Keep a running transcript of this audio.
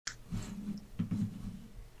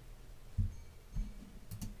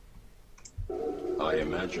I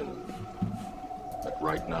imagine that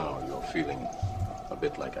right now you're feeling a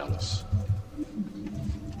bit like Alice.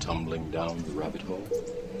 Tumbling down the rabbit hole.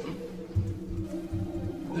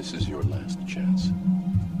 This is your last chance.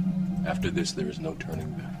 After this, there is no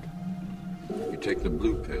turning back. You take the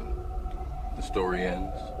blue pill. The story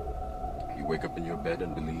ends. You wake up in your bed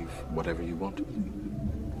and believe whatever you want to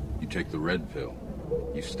believe. You take the red pill.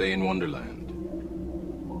 You stay in Wonderland.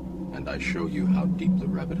 And I show you how deep the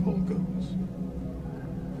rabbit hole goes.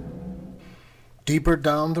 Deeper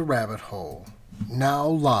Down the Rabbit Hole. Now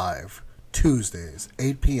live, Tuesdays,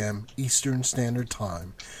 8 p.m. Eastern Standard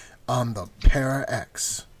Time on the Para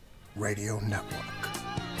X Radio Network.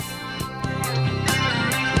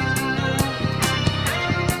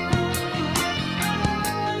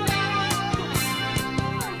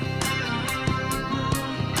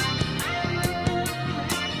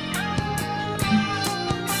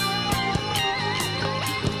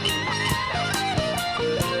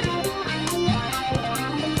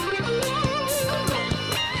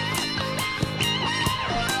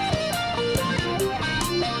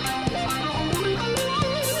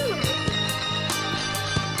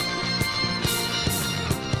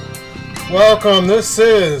 Welcome, this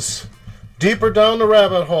is Deeper Down the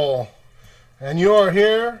Rabbit Hole, and you are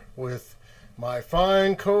here with my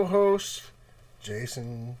fine co-host,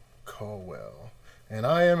 Jason Colwell. And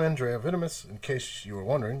I am Andrea Vitamus. In case you were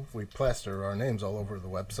wondering, we plaster our names all over the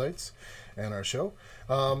websites and our show.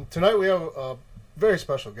 Tonight we have a very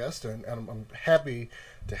special guest, and I'm happy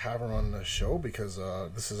to have her on the show because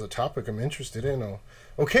this is a topic I'm interested in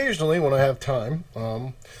occasionally when I have time.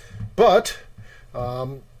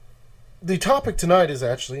 The topic tonight is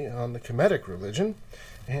actually on the Kemetic religion,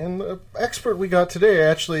 and the expert we got today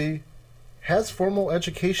actually has formal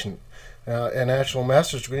education, an actual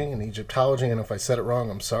master's degree in Egyptology, and if I said it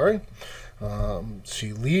wrong, I'm sorry.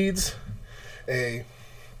 She leads a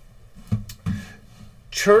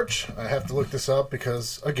church. I have to look this up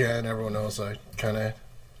because, again, everyone knows I kind of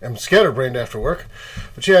am scatterbrained after work,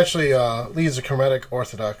 but she actually leads a Kemetic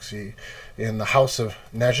orthodoxy in the House of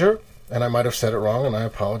Nejer. And I might have said it wrong, and I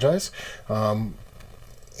apologize. And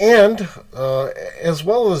as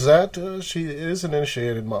well as that, she is an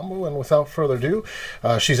initiated Mambo. And without further ado,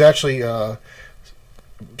 she's actually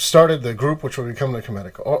started the group which will become the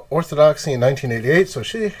Kemetic Orthodoxy in 1988. So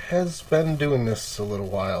she has been doing this a little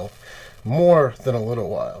while, more than a little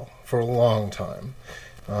while, for a long time.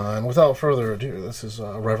 And without further ado, this is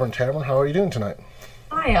Reverend Tamara. How are you doing tonight?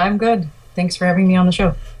 Hi, I'm good. Thanks for having me on the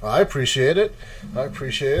show. I appreciate it.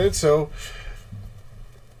 So,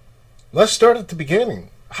 let's start at the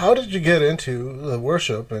beginning. How did you get into the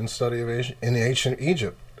worship and study of in ancient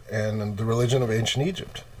Egypt and the religion of ancient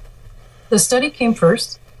Egypt? The study came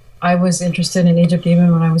first. I was interested in Egypt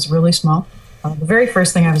even when I was really small. The very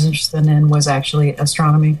first thing I was interested in was actually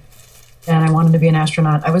astronomy, and I wanted to be an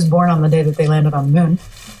astronaut. I was born on the day that they landed on the moon.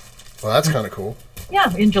 Well, that's kind of cool.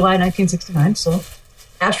 Yeah, in July 1969, so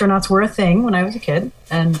astronauts were a thing when I was a kid,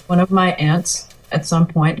 and one of my aunts at some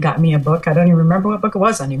point got me a book. I don't even remember what book it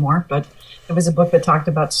was anymore, but it was a book that talked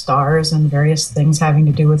about stars and various things having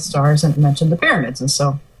to do with stars, and it mentioned the pyramids, and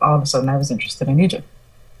so all of a sudden I was interested in Egypt.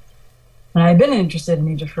 And I had been interested in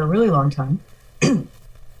Egypt for a really long time.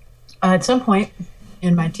 At some point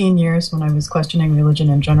in my teen years, when I was questioning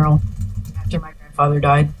religion in general, after my grandfather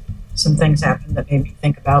died, some things happened that made me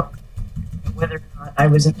think about whether or not I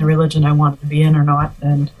was in the religion I wanted to be in or not,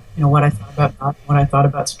 and what I thought about God, what I thought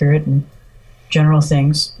about spirit and general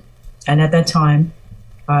things. And at that time,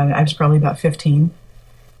 I was probably about 15,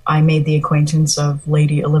 I made the acquaintance of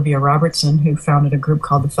Lady Olivia Robertson, who founded a group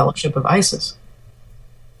called the Fellowship of Isis,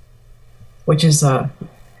 which is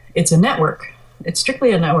it's a network. It's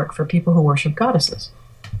strictly a network for people who worship goddesses.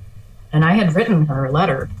 And I had written her a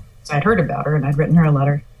letter, so I'd heard about her, and I'd written her a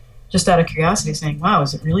letter just out of curiosity saying, wow,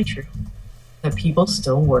 is it really true that people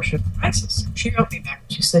still worship Isis? She wrote me back.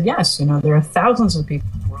 She said, yes, there are thousands of people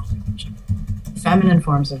in the world who worship feminine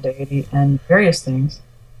forms of deity and various things.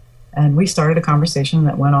 And we started a conversation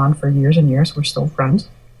that went on for years and years. We're still friends.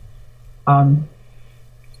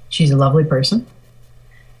 She's a lovely person.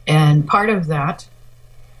 And as part of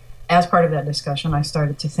that discussion, I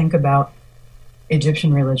started to think about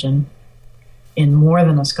Egyptian religion in more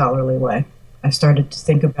than a scholarly way. I started to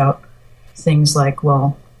think about things like,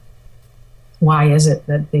 well, why is it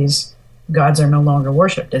that these gods are no longer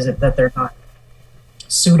worshipped? Is it that they're not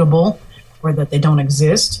suitable, or that they don't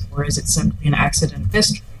exist, or is it simply an accident of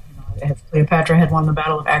history? If Cleopatra had won the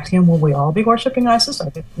Battle of Actium, will we all be worshipping Isis? I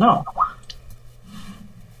didn't know.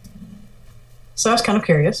 So I was kind of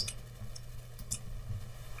curious.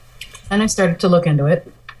 And I started to look into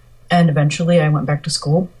it, and eventually I went back to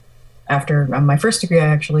school after my first degree I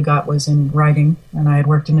actually got was in writing, and I had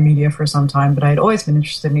worked in the media for some time, but I had always been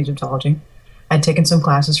interested in Egyptology. I'd taken some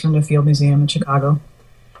classes from the Field Museum in Chicago,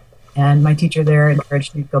 and my teacher there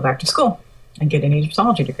encouraged me to go back to school and get an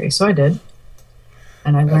Egyptology degree. So I did,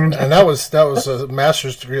 and I learned. And that was a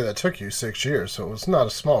master's degree that took you 6 years, so it was not a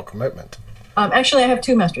small commitment. Actually, I have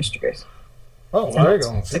 2 master's degrees. Oh, there you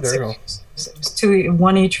go. See, there you go. It was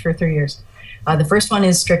one each for 3 years. The first one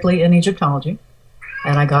is strictly in Egyptology,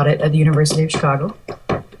 and I got it at the University of Chicago.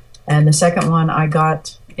 And the second one I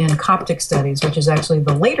got in Coptic Studies, which is actually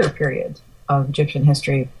the later period of Egyptian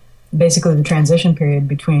history, basically the transition period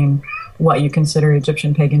between what you consider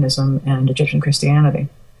Egyptian paganism and Egyptian Christianity.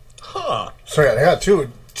 Huh. So yeah, they had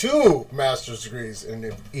two master's degrees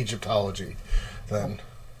in Egyptology then.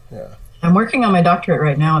 Yeah. I'm working on my doctorate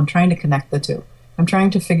right now. I'm trying to connect the two. I'm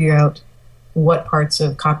trying to figure out what parts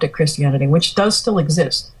of Coptic Christianity, which does still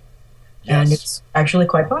exist, and it's actually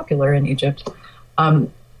quite popular in Egypt.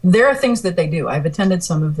 There are things that they do. I've attended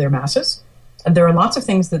some of their masses, and there are lots of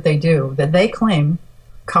things that they do that they claim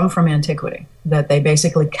come from antiquity, that they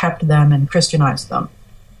basically kept them and Christianized them.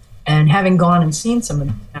 And having gone and seen some of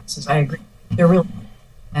the masses, I agree. They're real.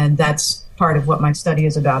 And that's part of what my study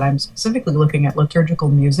is about. I'm specifically looking at liturgical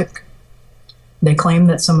music. They claim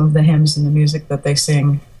that some of the hymns and the music that they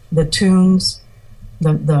sing, the tunes,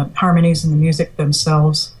 the harmonies and the music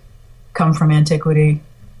themselves come from antiquity,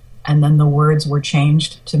 and then the words were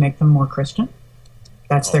changed to make them more Christian.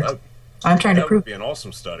 That's I'm trying to prove. That would be an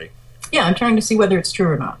awesome study. Yeah, I'm trying to see whether it's true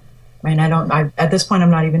or not. I mean, at this point, I'm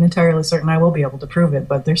not even entirely certain I will be able to prove it,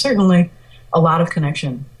 but there's certainly a lot of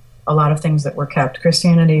connection, a lot of things that were kept.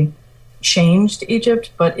 Christianity changed Egypt,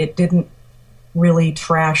 but it didn't really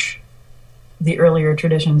trash the earlier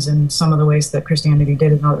traditions in some of the ways that Christianity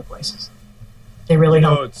did in other places. They really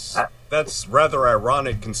helped. That's rather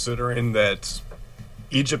ironic, considering that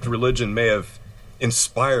Egypt religion may have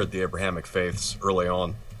inspired the Abrahamic faiths early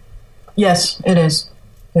on. Yes, it is.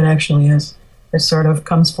 It actually is. It sort of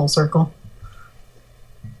comes full circle.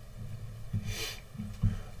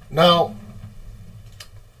 Now,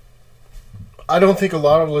 I don't think a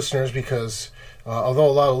lot of listeners, because although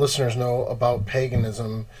a lot of listeners know about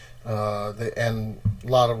paganism, we have a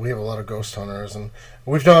lot of ghost hunters, and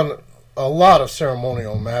we've done a lot of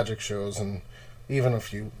ceremonial magic shows and even a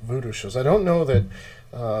few voodoo shows. I don't know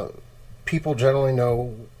that people generally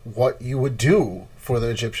know what you would do for the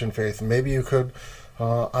Egyptian faith. Maybe you could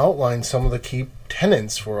outline some of the key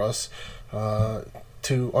tenets for us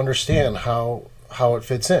to understand how it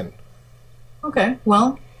fits in. Okay,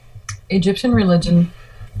 well, Egyptian religion,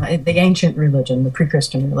 the ancient religion, the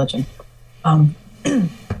pre-Christian religion,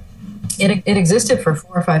 it existed for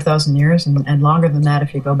 4,000 or 5,000 years, and longer than that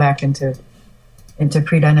if you go back into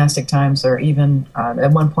pre-dynastic times, or even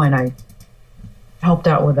at one point I helped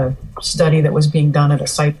out with a study that was being done at a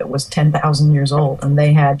site that was 10,000 years old, and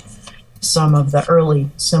they had some of the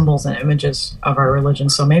early symbols and images of our religion.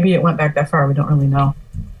 So maybe it went back that far. We don't really know.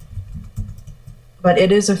 But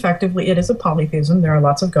it is a polytheism. There are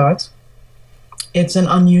lots of gods. It's an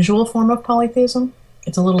unusual form of polytheism.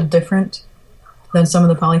 It's a little different than some of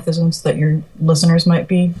the polytheisms that your listeners might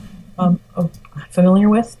be familiar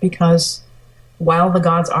with, because while the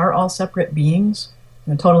gods are all separate beings,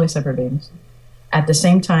 totally separate beings, at the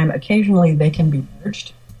same time, occasionally they can be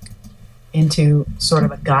merged into sort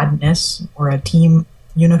of a godness or a team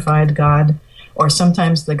unified god, or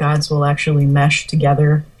sometimes the gods will actually mesh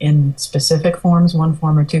together in specific forms, one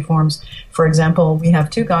form or two forms. For example, we have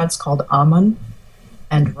two gods called Amun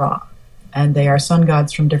and Ra, and they are sun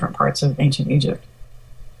gods from different parts of ancient Egypt.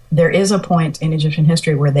 There is a point in Egyptian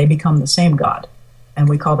history where they become the same god, and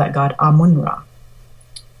we call that god Amun-Ra.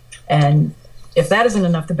 And if that isn't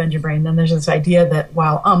enough to bend your brain, then there's this idea that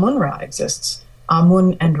while Amun-Ra exists,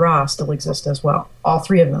 Amun and Ra still exist as well. All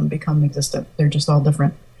three of them become existent. They're just all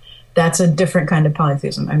different. That's a different kind of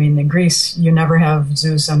polytheism. I mean, in Greece, you never have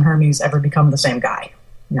Zeus and Hermes ever become the same guy.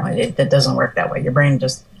 No, it doesn't work that way. Your brain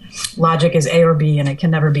just, logic is A or B, and it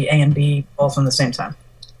can never be A and B both in the same time.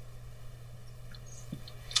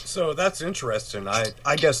 So that's interesting.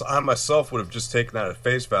 I guess I myself would have just taken that at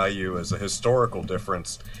face value as a historical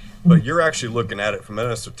difference, but you're actually looking at it from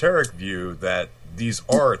an esoteric view that these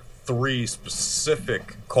are three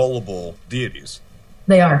specific callable deities.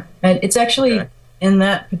 They are. And it's actually, in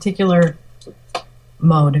that particular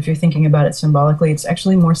mode, if you're thinking about it symbolically, it's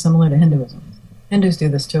actually more similar to Hinduism. Hindus do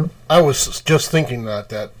this too. I was just thinking that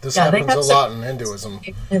this happens a lot in Hinduism.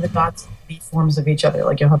 The gods be forms of each other.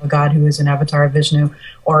 Like you'll have a god who is an avatar of Vishnu,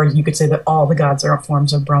 or you could say that all the gods are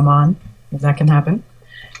forms of Brahman. That can happen.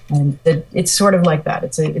 And it's sort of like that.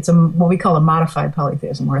 It's a what we call a modified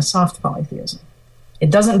polytheism, or a soft polytheism. it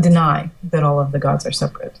doesn't deny that all of the gods are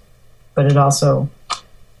separate, but it also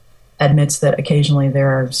admits that occasionally there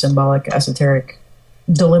are symbolic, esoteric,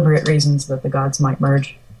 deliberate reasons that the gods might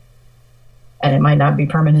merge, and it might not be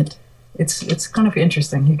permanent. It's kind of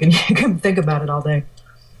interesting. You can think about it all day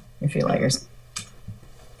if you like.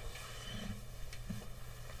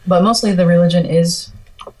 But mostly the religion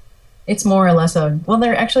it's more or less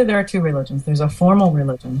there are two religions. There's a formal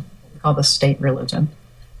religion called the state religion,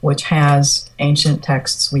 which has ancient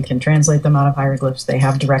texts. We can translate them out of hieroglyphs. They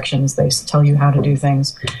have directions. They tell you how to do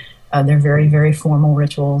things. They're very, very formal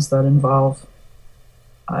rituals that involve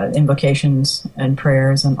invocations and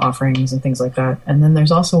prayers and offerings and things like that. And then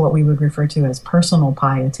there's also what we would refer to as personal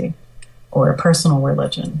piety, or a personal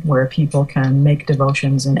religion, where people can make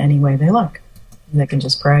devotions in any way they like. They can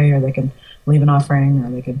just pray, or they can leave an offering, or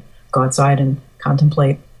they can go outside and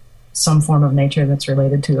contemplate some form of nature that's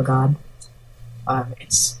related to a god.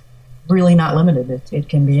 It's really not limited. It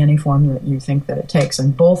can be any form that you think that it takes.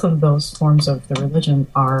 And both of those forms of the religion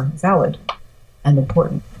are valid and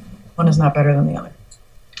important. One is not better than the other.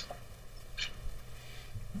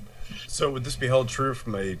 So would this be held true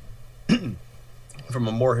from a from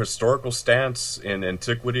a more historical stance in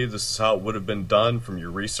antiquity? This is how it would have been done from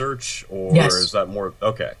your research, or yes. Is that more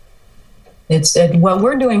okay? It's what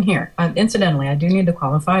we're doing here. Incidentally, I do need to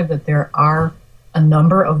qualify that there are a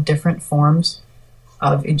number of different forms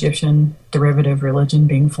of Egyptian derivative religion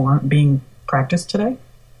being practiced today.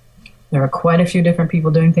 There are quite a few different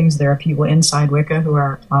people doing things. There are people inside Wicca who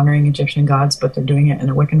are honoring Egyptian gods, but they're doing it in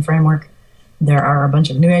a Wiccan framework. There are a bunch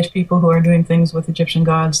of New Age people who are doing things with Egyptian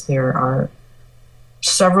gods. There are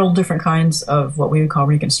several different kinds of what we would call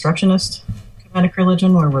Reconstructionist Kemetic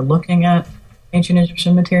religion, where we're looking at ancient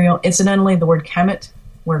Egyptian material. Incidentally, the word Kemet,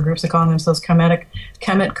 where groups are calling themselves Kemetic,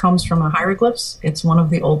 Kemet comes from a hieroglyphs. It's one of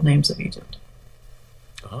the old names of Egypt.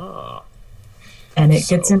 Ah. And it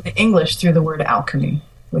gets into English through the word alchemy,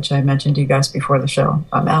 which I mentioned to you guys before the show.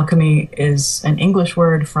 Alchemy is an English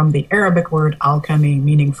word from the Arabic word alchemy,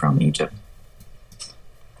 meaning from Egypt.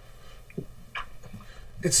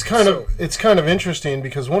 It's kind of interesting,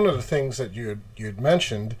 because one of the things that you'd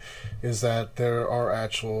mentioned is that there are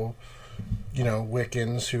actual,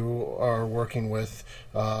 Wiccans who are working with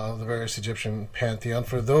the various Egyptian pantheon.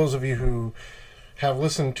 For those of you who have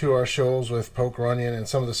listened to our shows with Poke Runyon and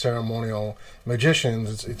some of the ceremonial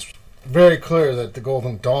magicians, it's very clear that the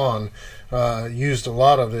Golden Dawn used a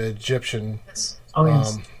lot of the Egyptian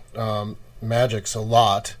magics a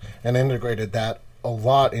lot, and integrated that a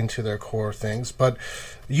lot into their core things. But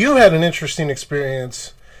you had an interesting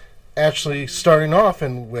experience actually starting off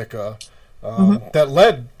in Wicca that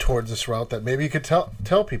led towards this route that maybe you could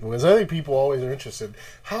tell people, because I think people always are interested.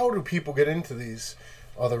 How do people get into these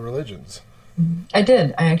other religions? I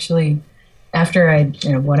did. I actually, after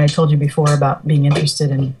what I told you before about being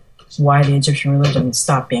interested in why the Egyptian religion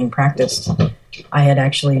stopped being practiced, I had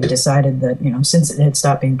actually decided that, since it had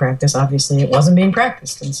stopped being practiced, obviously it wasn't being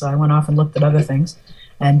practiced. And so I went off and looked at other things.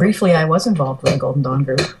 And briefly, I was involved with the Golden Dawn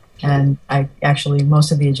group. And I actually,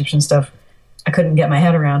 most of the Egyptian stuff, I couldn't get my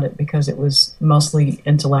head around it because it was mostly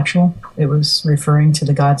intellectual. It was referring to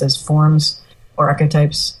the gods as forms or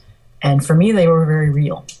archetypes. And for me, they were very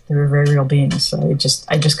real. They were very real beings. So I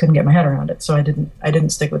just couldn't get my head around it. So I didn't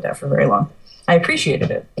stick with that for very long. I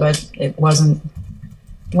appreciated it, but it wasn't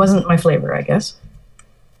my flavor, I guess.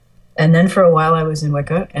 And then for a while I was in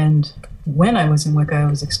Wicca, and when I was in Wicca, I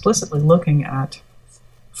was explicitly looking at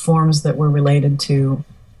forms that were related to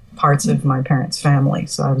parts of my parents' family.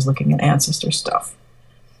 So I was looking at ancestor stuff,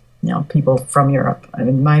 people from Europe. I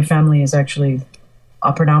mean, my family is actually,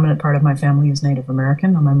 a predominant part of my family is Native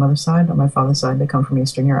American on my mother's side. On my father's side, they come from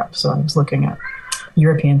Eastern Europe. So I was looking at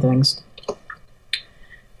European things.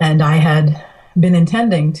 And I had been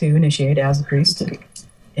intending to initiate as a priest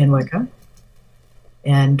in Wicca,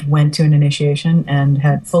 and went to an initiation and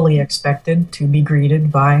had fully expected to be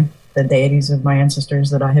greeted by the deities of my ancestors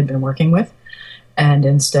that I had been working with. And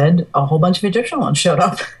instead, a whole bunch of Egyptian ones showed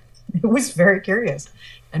up. It was very curious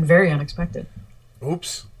and very unexpected.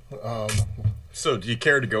 Oops. So do you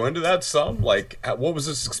care to go into that some? Like, what was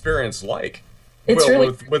this experience like? It's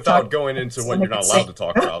really without going into what you're not allowed to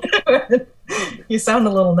talk about. You sound a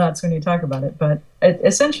little nuts when you talk about it, but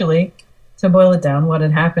essentially, to boil it down, what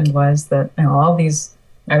had happened was that all these,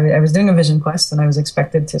 I was doing a vision quest, and I was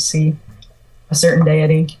expected to see a certain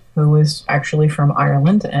deity who was actually from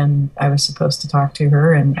Ireland, and I was supposed to talk to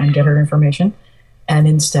her and get her information. And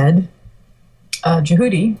instead,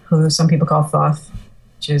 Jehudi, who some people call Thoth,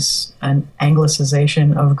 which is an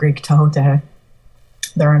anglicization of Greek Tehotehe.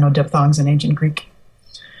 There are no diphthongs in ancient Greek.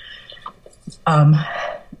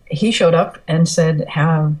 he showed up and said,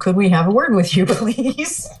 could we have a word with you,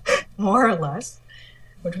 please? More or less,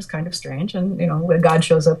 which was kind of strange. And, when God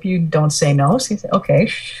shows up, you don't say no. So you say, okay,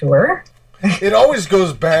 sure. It always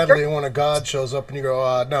goes badly when a God shows up and you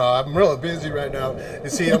go, no, I'm really busy right now. You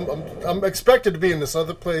see, I'm expected to be in this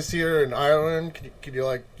other place here in Ireland. Can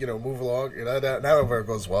you move along? That never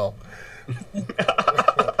goes well.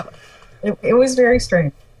 It was very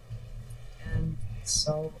strange. And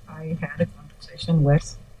so I had a conversation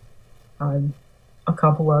with a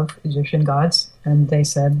couple of Egyptian gods, and they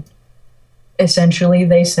said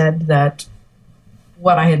that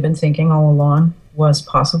what I had been thinking all along was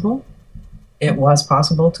possible. It was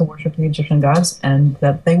possible to worship the Egyptian gods, and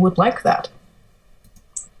that they would like that.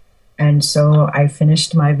 And so I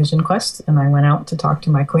finished my vision quest, and I went out to talk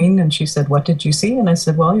to my queen, and she said, "What did you see?" And I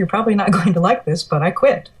said, "Well, you're probably not going to like this, but I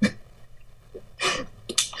quit."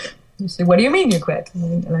 She said, "What do you mean you quit?"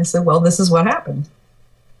 And I said, "Well, this is what happened."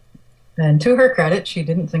 And to her credit, she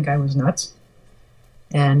didn't think I was nuts.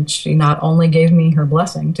 And she not only gave me her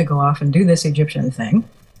blessing to go off and do this Egyptian thing,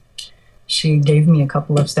 she gave me a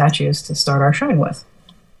couple of statues to start our shrine with.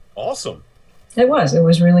 Awesome. It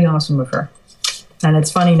was really awesome of her. And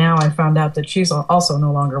it's funny now, I found out that she's also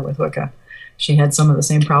no longer with Wicca. She had some of the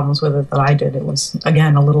same problems with it that I did. It was,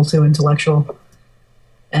 again, a little too intellectual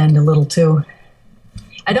and a little too,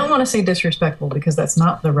 I don't want to say disrespectful because that's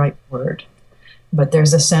not the right word. But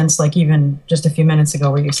there's a sense, like even just a few minutes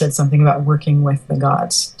ago where you said something about working with the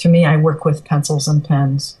gods. To me, I work with pencils and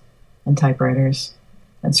pens and typewriters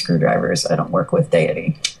and screwdrivers. I don't work with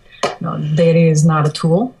deity. No, deity is not a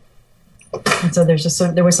tool. And so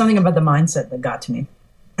there was something about the mindset that got to me.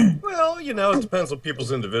 Well, it depends on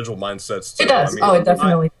people's individual mindsets too. It does. It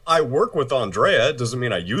definitely. I work with Andrea. It doesn't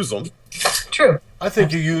mean I use them. True. I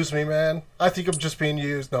think you use me, man. I think I'm just being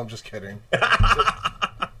used. No, I'm just kidding.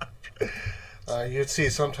 You'd see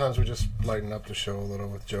sometimes we just lighten up the show a little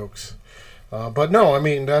with jokes. But no, I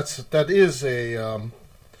mean, that is a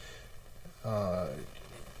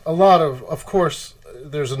lot of course,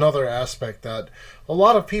 there's another aspect that a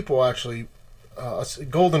lot of people actually,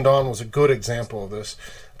 Golden Dawn was a good example of this,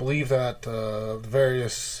 believe that the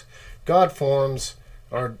various god forms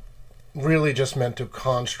are really just mental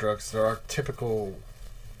constructs. There are typical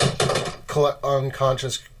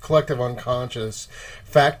collective unconscious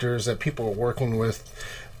factors that people are working with.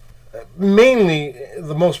 Mainly,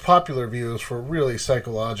 the most popular view is for really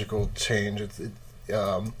psychological change.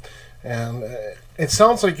 And it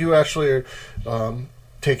sounds like you actually are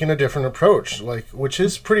taking a different approach, which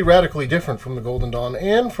is pretty radically different from the Golden Dawn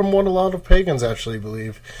and from what a lot of pagans actually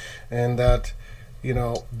believe, and that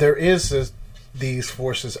there is these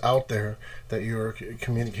forces out there that you're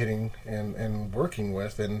communicating and working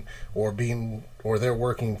with, or they're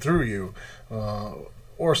working through you,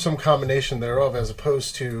 or some combination thereof, as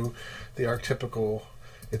opposed to the archetypical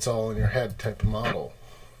 "it's all in your head" type of model.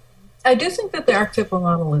 I do think that the archetypal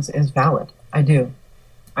model is valid. I do.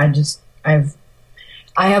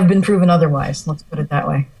 I have been proven otherwise. Let's put it that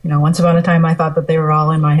way. Once upon a time, I thought that they were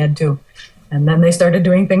all in my head too, and then they started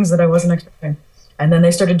doing things that I wasn't expecting. And then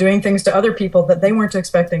they started doing things to other people that they weren't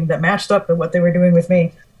expecting that matched up with what they were doing with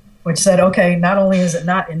me, which said, okay, not only is it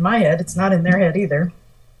not in my head, it's not in their head either.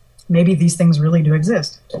 Maybe these things really do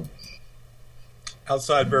exist.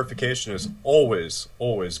 Outside verification is always,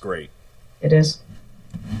 always great. It is.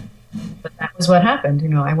 But that was what happened.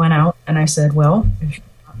 I went out and I said, well, if you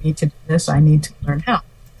want me to do this, I need to learn how.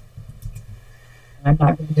 And I'm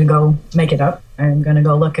not going to go make it up. I'm going to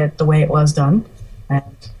go look at the way it was done.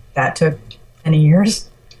 And that took many years,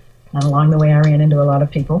 and along the way I ran into a lot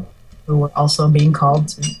of people who were also being called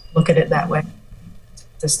to look at it that way,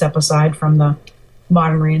 to step aside from the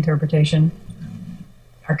modern reinterpretation,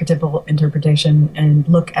 archetypal interpretation, and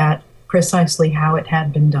look at precisely how it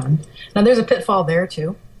had been done. Now there's a pitfall there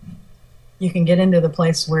too. You can get into the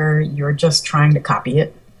place where you're just trying to copy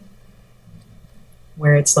it,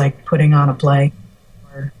 where it's like putting on a play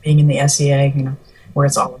or being in the SEA, where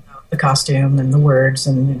it's all about the costume and the words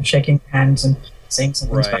and shaking hands and saying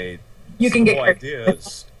something. Right. You can get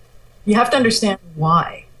ideas. You have to understand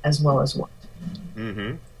why as well as what.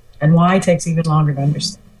 Mm-hmm. And why takes even longer to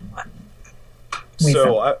understand what.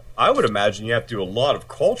 So I would imagine you have to do a lot of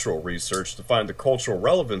cultural research to find the cultural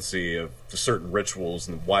relevancy of the certain rituals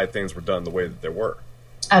and why things were done the way that they were.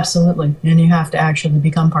 Absolutely. And you have to actually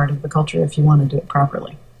become part of the culture if you want to do it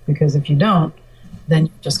properly. Because if you don't, then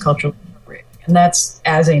you're just culturally appropriating. And that's,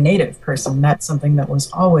 as a native person, that's something that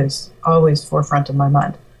was always, always forefront of my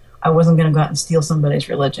mind. I wasn't going to go out and steal somebody's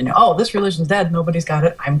religion. Oh, this religion's dead. Nobody's got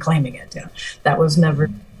it. I'm claiming it. That was never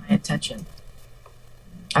my intention.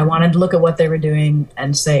 I wanted to look at what they were doing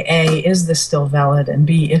and say, A, is this still valid? And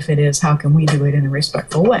B, if it is, how can we do it in a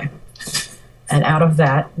respectful way? And out of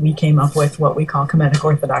that, we came up with what we call Kemetic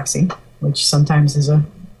orthodoxy, which sometimes is a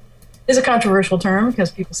controversial term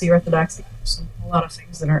because people see orthodoxy as a lot of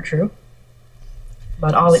things that aren't true.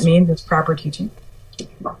 But all it means is proper teaching.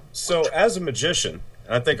 So, as a magician,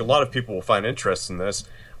 and I think a lot of people will find interest in this,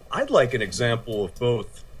 I'd like an example of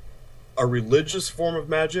both a religious form of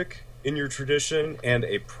magic in your tradition and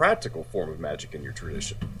a practical form of magic in your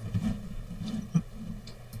tradition.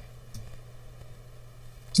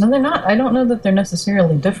 No, they're not. I don't know that they're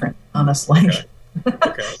necessarily different, honestly.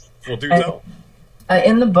 Okay. Well, do tell.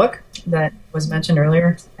 In the book that was mentioned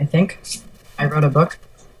earlier, I think, I wrote a book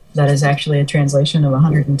that is actually a translation of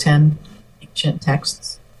 110 ancient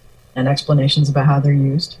texts and explanations about how they're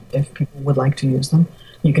used, if people would like to use them.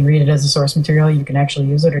 You can read it as a source material, you can actually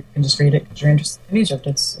use it, or you can just read it because you're interested in Egypt.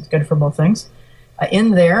 It's good for both things.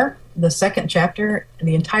 In there, the second chapter,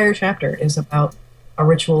 the entire chapter is about a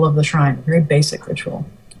ritual of the shrine, a very basic ritual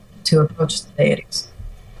to approach the deities.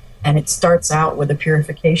 And it starts out with a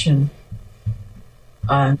purification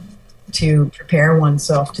to prepare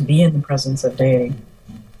oneself to be in the presence of deity.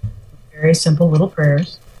 Very simple little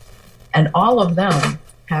prayers. And all of them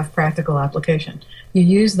have practical application. You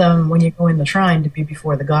use them when you go in the shrine to be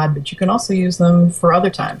before the god, but you can also use them for other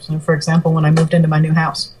times. And for example, when I moved into my new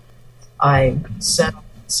house, I said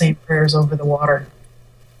the same prayers over the water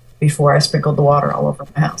before I sprinkled the water all over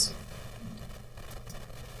my house.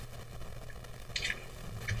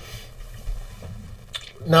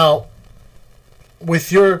 Now,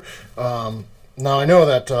 with your now I know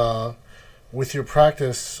that with your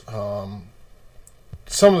practice,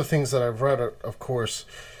 some of the things that I've read, of course,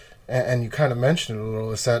 and you kind of mentioned it a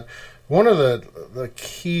little, is that one of the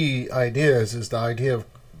key ideas is the idea of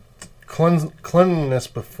cleanliness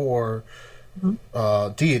before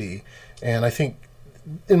deity. And I think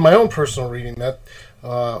in my own personal reading that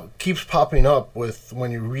keeps popping up with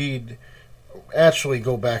when you actually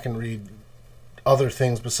go back and read other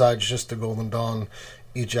things besides just the Golden Dawn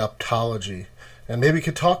Egyptology. And maybe you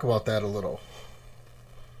could talk about that a little.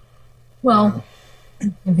 Well,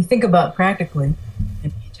 if you think about practically,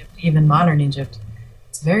 in Egypt, even modern Egypt,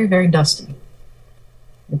 it's very, very dusty.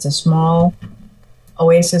 It's a small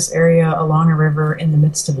oasis area along a river in the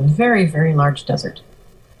midst of a very, very large desert.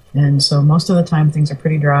 And so most of the time things are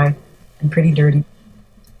pretty dry and pretty dirty.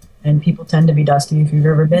 And people tend to be dusty. If you've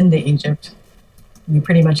ever been to Egypt, you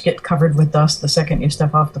pretty much get covered with dust the second you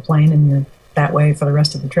step off the plane, and you're that way for the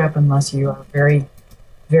rest of the trip unless you are very,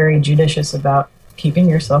 very judicious about keeping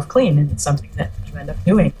yourself clean. And it's something that you end up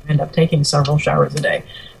doing. You end up taking several showers a day.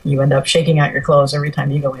 You end up shaking out your clothes every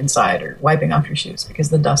time you go inside or wiping off your shoes because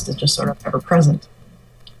the dust is just sort of ever present.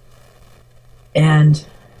 And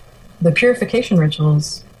the purification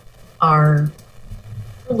rituals are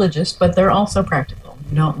religious, but they're also practical.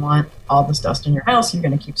 You don't want all this dust in your house. You're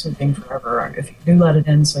going to keep sweeping forever if you do let it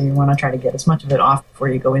in, so you want to try to get as much of it off before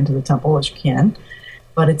you go into the temple as you can.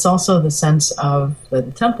 But it's also the sense of that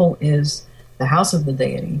the temple is the house of the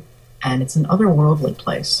deity, and it's an otherworldly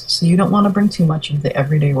place. So you don't want to bring too much of the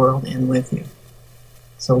everyday world in with you.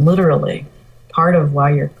 So literally, part of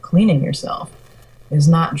why you're cleaning yourself is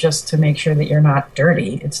not just to make sure that you're not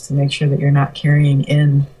dirty, it's to make sure that you're not carrying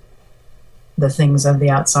in the things of the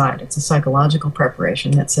outside. It's a psychological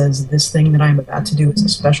preparation that says this thing that I'm about to do is a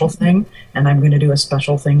special thing, and I'm going to do a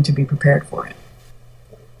special thing to be prepared for it.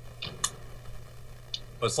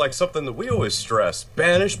 It's like something that we always stress: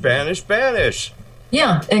 banish, banish, banish.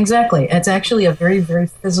 Yeah, exactly. It's actually a very, very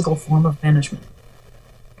physical form of banishment.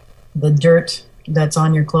 The dirt that's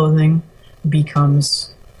on your clothing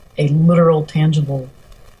becomes a literal, tangible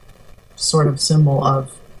sort of symbol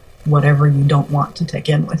of whatever you don't want to take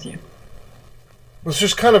in with you. It's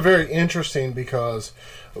just kind of very interesting because,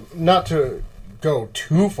 not to go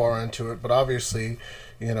too far into it, but obviously,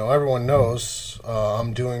 everyone knows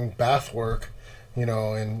I'm doing bath work,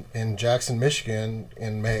 in Jackson, Michigan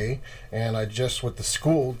in May, and I just, with the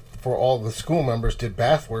school, for all the school members, did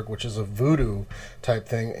bath work, which is a voodoo type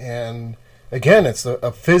thing. And again, it's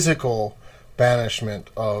a physical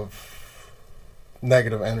banishment of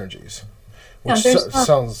negative energies, which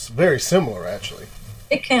sounds very similar, actually.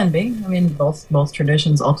 It can be. I mean, both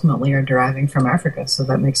traditions ultimately are deriving from Africa, so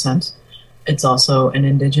that makes sense. It's also an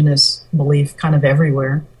indigenous belief kind of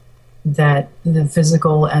everywhere that the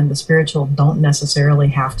physical and the spiritual don't necessarily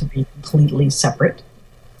have to be completely separate,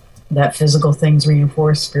 that physical things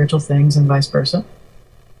reinforce spiritual things and vice versa.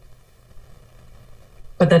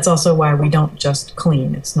 But that's also why we don't just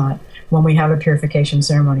clean. It's not when we have a purification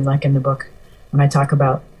ceremony like in the book, when I talk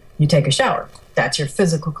about you take a shower. That's your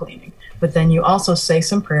physical cleaning. But then you also say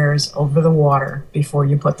some prayers over the water before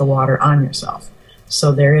you put the water on yourself.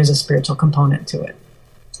 So there is a spiritual component to it.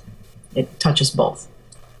 It touches both.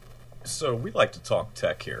 So we like to talk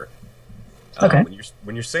tech here. Okay.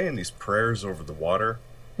 When you're saying these prayers over the water,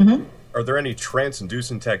 Mm-hmm. are there any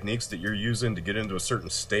trance-inducing techniques that you're using to get into a certain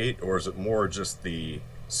state, or is it more just the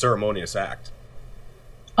ceremonious act?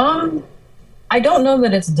 I don't know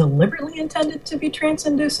that it's deliberately intended to be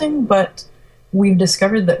trance-inducing, but we've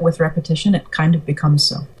discovered that with repetition, it kind of becomes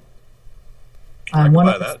so. One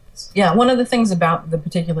of the things about the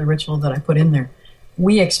particular ritual that I put in there,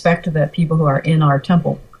 we expect that people who are in our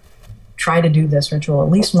temple try to do this ritual at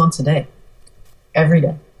least once a day, every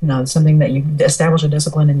day. You know, it's something that you establish a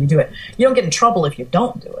discipline and you do it. You don't get in trouble if you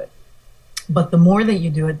don't do it. But the more that you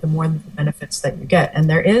do it, the more benefits that you get. And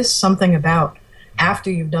there is something about after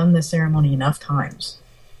you've done this ceremony enough times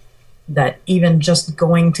that even just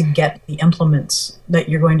going to get the implements that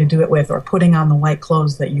you're going to do it with or putting on the white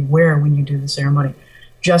clothes that you wear when you do the ceremony,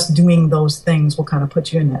 just doing those things will kind of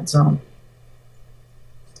put you in that zone.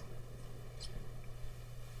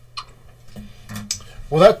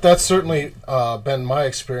 Well, that's certainly been my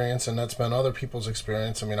experience, and that's been other people's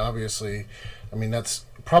experience. I mean, obviously, that's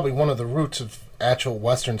probably one of the roots of actual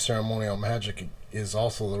Western ceremonial magic is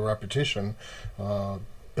also the repetition.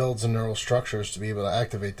 Builds the neural structures to be able to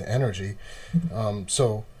activate the energy.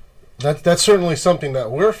 So that's certainly something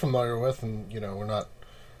that we're familiar with, and we're not.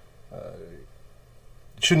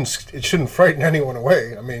 It shouldn't frighten anyone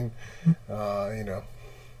away.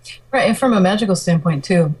 Right, and from a magical standpoint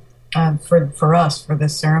too. For us, for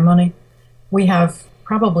this ceremony, we have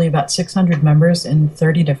probably about 600 members in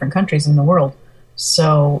 30 different countries in the world.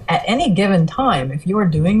 So at any given time, if you are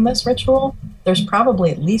doing this ritual, there's probably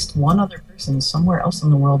at least one other person somewhere else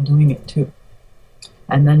in the world doing it too.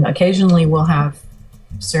 And then occasionally we'll have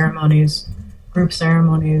ceremonies, group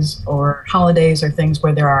ceremonies, or holidays or things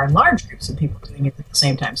where there are large groups of people doing it at the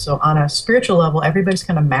same time. So on a spiritual level, everybody's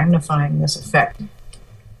kind of magnifying this effect.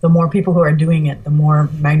 The more people who are doing it, the more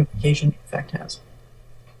magnification the effect has,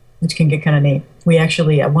 which can get kind of neat. We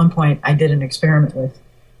actually, at one point, I did an experiment with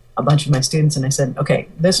a bunch of my students, and I said, okay,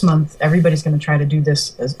 this month, everybody's going to try to do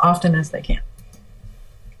this as often as they can.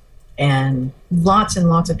 And lots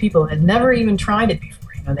of people had never even tried it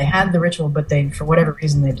before. They had the ritual, but they, for whatever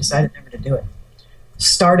reason, they decided never to do it.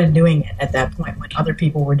 Started doing it at that point when other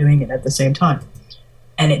people were doing it at the same time.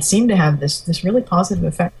 And it seemed to have this really positive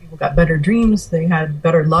effect. People got better dreams. They had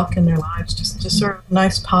better luck in their lives. Just sort of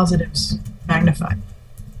nice positives magnified.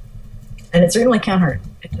 And it certainly can't hurt.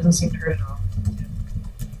 It doesn't seem to hurt at all.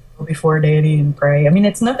 Go before a deity and pray.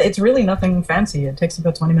 It's really nothing fancy. It takes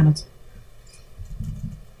about 20 minutes.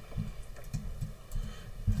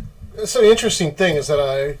 It's an interesting thing is that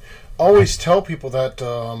I always tell people that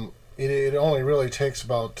it only really takes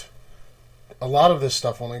about... A lot of this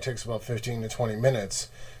stuff only takes about 15 to 20 minutes,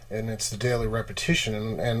 and it's the daily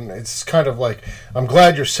repetition. And it's kind of like, I'm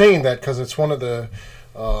glad you're saying that because it's one of the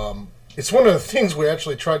things we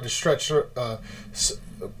actually tried to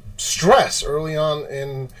stress early on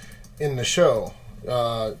in the show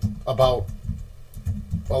about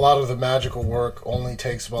a lot of the magical work only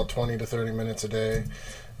takes about 20 to 30 minutes a day,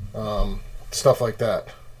 stuff like that.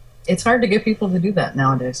 It's hard to get people to do that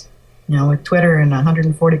nowadays. With Twitter and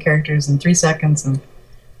 140 characters in 3 seconds and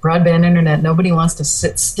broadband internet, nobody wants to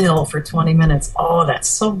sit still for 20 minutes. Oh, that's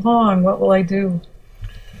so long. What will I do?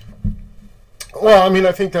 Well,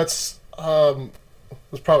 I think that's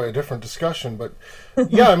was probably a different discussion, but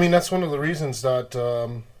yeah, that's one of the reasons that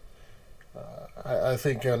I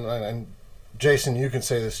think, and Jason, you can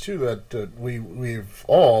say this too, that we've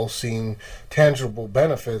all seen tangible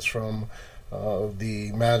benefits from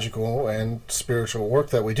the magical and spiritual work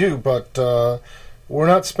that we do, but we're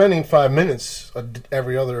not spending 5 minutes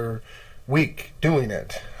every other week doing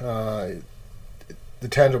it. The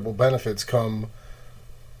tangible benefits come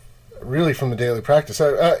really from the daily practice.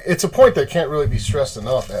 It's a point that can't really be stressed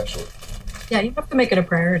enough, actually. Yeah, you have to make it a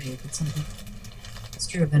priority if it's something. It's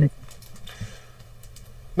true of anything.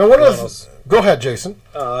 Now, go ahead, Jason.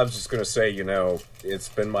 I was just going to say, it's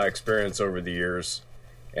been my experience over the years.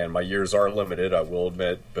 And my years are limited, I will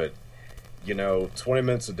admit, but, 20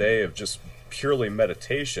 minutes a day of just purely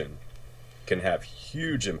meditation can have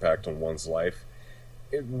huge impact on one's life.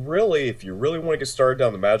 If you really want to get started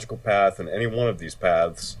down the magical path and any one of these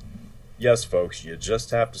paths, yes, folks, you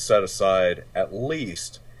just have to set aside at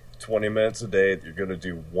least 20 minutes a day that you're going to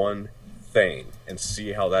do one thing and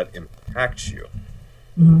see how that impacts you.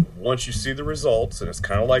 Mm-hmm. Once you see the results, and it's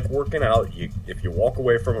kind of like working out, if you walk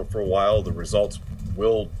away from it for a while, the results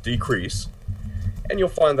will decrease, and you'll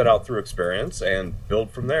find that out through experience and build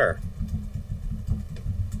from there.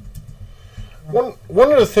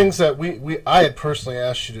 One of the things that I had personally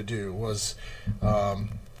asked you to do was,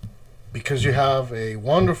 because you have a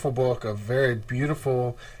wonderful book of very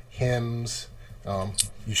beautiful hymns.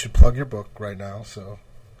 You should plug your book right now. So.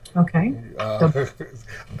 Okay.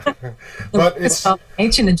 But it's called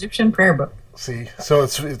Ancient Egyptian Prayer Book. See, so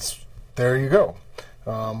it's there you go.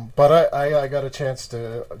 But I got a chance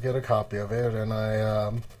to get a copy of it, and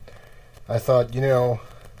I thought,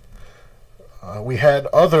 we had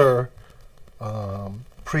other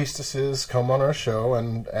priestesses come on our show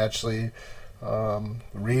and actually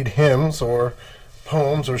read hymns or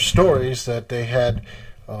poems or stories that they had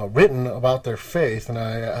written about their faith, and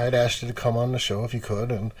I'd asked you to come on the show if you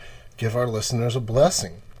could and give our listeners a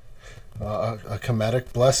blessing, a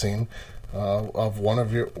chematic blessing of one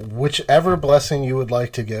of whichever blessing you would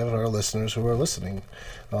like to give our listeners who are listening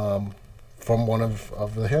from one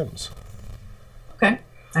of the hymns. Okay,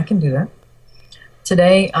 I can do that.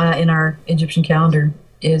 Today in our Egyptian calendar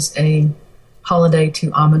is a holiday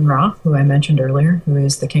to Amun-Ra, who I mentioned earlier, who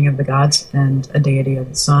is the king of the gods and a deity of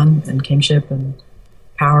the sun and kingship and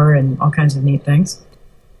power and all kinds of neat things.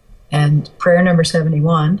 And prayer number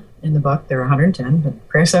 71 in the book, there are 110, but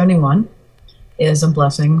prayer 71 is a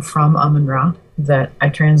blessing from Amun-Ra that I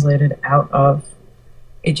translated out of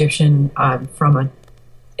Egyptian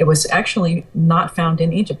it was actually not found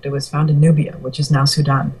in Egypt. It was found in Nubia, which is now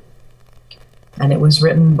Sudan. And it was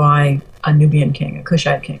written by a Nubian king, a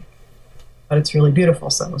Kushite king. But it's really beautiful,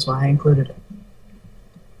 so that was why I included it.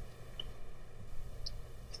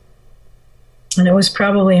 And it was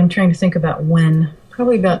probably, I'm trying to think about when,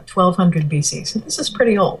 probably about 1200 BC. So this is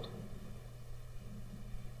pretty old.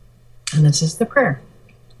 And this is the prayer.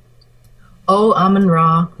 O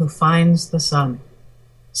Amun-Ra, who finds the sun,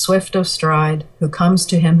 swift of stride, who comes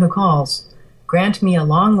to him who calls, grant me a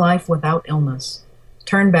long life without illness.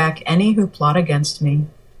 Turn back any who plot against me.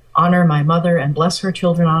 Honor my mother and bless her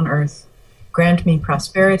children on earth. Grant me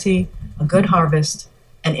prosperity, a good harvest,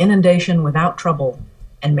 an inundation without trouble,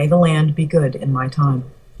 and may the land be good in my time.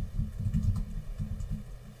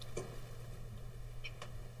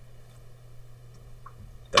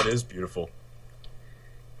 That is beautiful.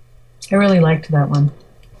 I really liked that one.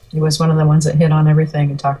 It was one of the ones that hit on everything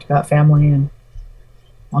and talked about family and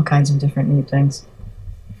all kinds of different neat things.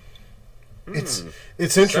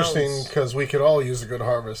 It's interesting because we could all use a good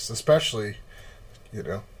harvest, especially,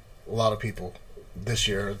 a lot of people this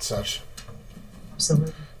year and such.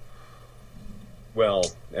 Absolutely. Well,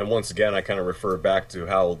 and once again, I kind of refer back to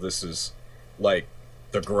how this is like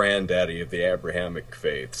the granddaddy of the Abrahamic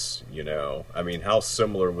faiths, I mean, how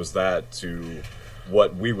similar was that to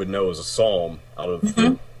what we would know as a psalm out of,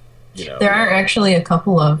 There are actually a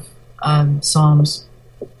couple of psalms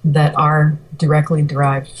that are directly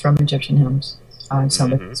derived from Egyptian hymns.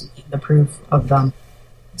 Some of the proof of them,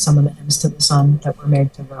 some of the hymns to the sun that were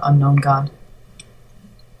made to the unknown God.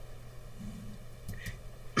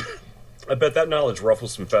 I bet that knowledge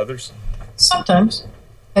ruffles some feathers. Sometimes.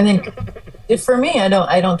 I think, for me, I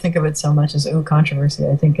don't think of it so much as controversy.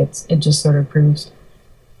 I think it just sort of proves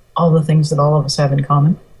all the things that all of us have in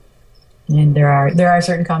common. And there are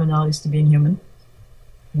certain commonalities to being human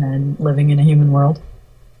and living in a human world.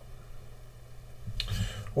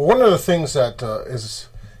 Well, one of the things that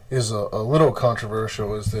is a little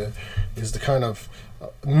controversial is the kind of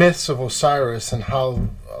myths of Osiris and how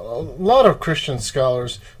a lot of Christian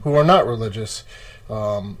scholars who are not religious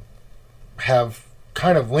have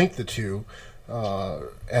kind of linked the two,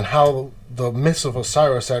 and how the myths of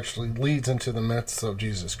Osiris actually leads into the myths of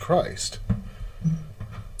Jesus Christ.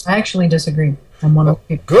 I actually disagree. I'm one of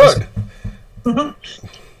the people. Good.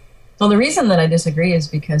 Well, the reason that I disagree is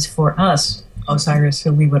because for us, Osiris,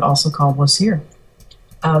 who we would also call Wasir,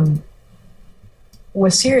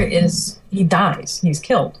 Wasir he dies, he's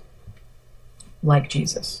killed, like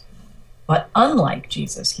Jesus. But unlike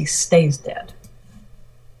Jesus, he stays dead.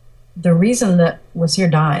 The reason that Wasir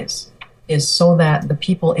dies is so that the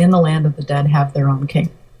people in the land of the dead have their own king.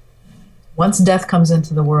 Once death comes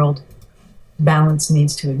into the world, balance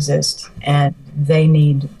needs to exist, and they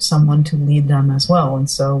need someone to lead them as well. And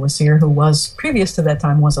so Wasir, who was, previous to that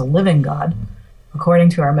time, was a living god, according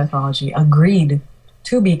to our mythology, agreed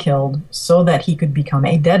to be killed so that he could become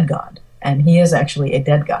a dead god. And he is actually a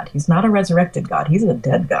dead god. He's not a resurrected god. He's a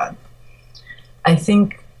dead god. I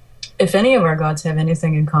think if any of our gods have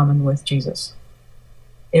anything in common with Jesus,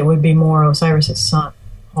 it would be more Osiris' son,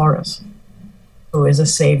 Horus, who is a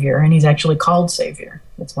savior, and he's actually called Savior.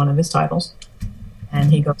 It's one of his titles.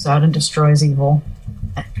 And he goes out and destroys evil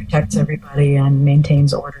and protects everybody and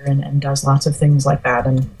maintains order and does lots of things like that.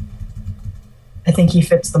 And I think he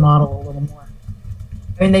fits the model a little more.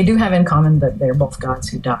 I mean, they do have in common that they're both gods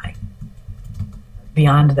who die.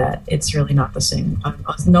 beyond that, it's really not the same.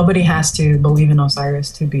 Nobody has to believe in Osiris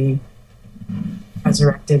to be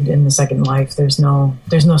resurrected in the second life. There's no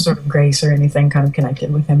sort of grace or anything kind of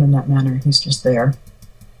connected with him in that manner. He's just there.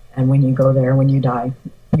 And when you go there, when you die,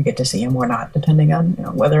 you get to see him or not, depending on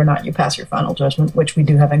whether or not you pass your final judgment, which we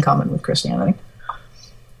do have in common with Christianity.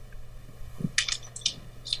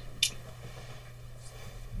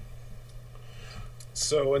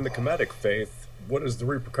 So in the Kemetic faith, what is the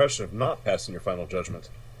repercussion of not passing your final judgment?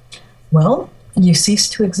 Well, you cease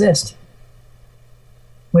to exist,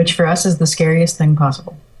 which for us is the scariest thing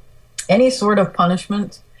possible. Any sort of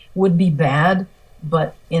punishment would be bad,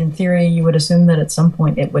 but in theory, you would assume that at some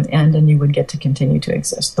point it would end and you would get to continue to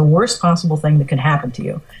exist. The worst possible thing that could happen to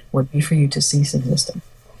you would be for you to cease existing.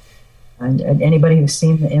 And anybody who's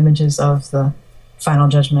seen the images of the final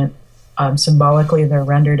judgment, symbolically they're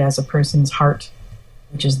rendered as a person's heart,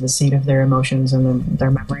 which is the seat of their emotions and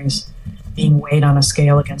their memories, being weighed on a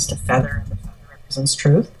scale against a feather, and the feather represents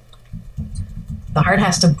truth. The heart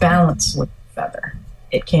has to balance with the feather.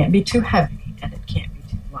 It can't be too heavy, and it can't be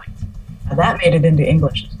too light. Now that made it into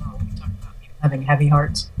English as well. We talk about people having heavy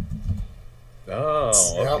hearts. Oh,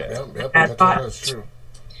 okay. Yep. That's true.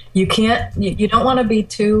 You can't. You don't want to be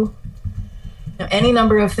too. Any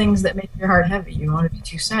number of things that make your heart heavy. You don't want to be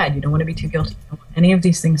too sad. You don't want to be too guilty. You don't want any of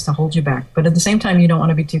these things to hold you back. But at the same time, you don't want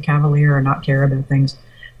to be too cavalier or not care about things.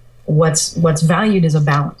 What's valued is a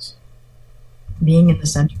balance. Being in the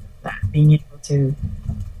center of that. Being able to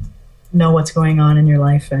know what's going on in your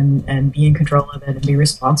life and be in control of it and be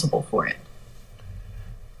responsible for it.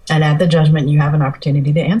 And at the judgment, you have an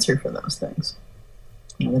opportunity to answer for those things.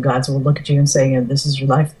 The gods will look at you and say, this is your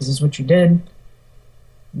life. This is what you did.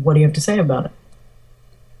 What do you have to say about it?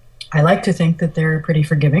 I like to think that they're pretty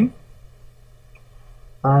forgiving.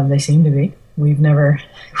 They seem to be. We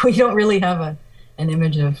don't really have an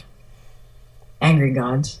image of angry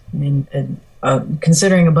gods. I mean,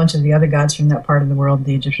 considering a bunch of the other gods from that part of the world,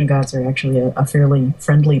 the Egyptian gods are actually a fairly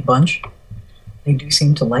friendly bunch. They do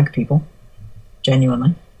seem to like people,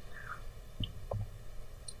 genuinely.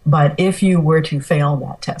 But if you were to fail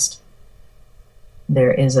that test,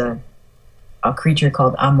 there is a creature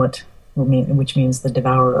called Amut, which means the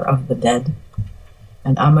devourer of the dead.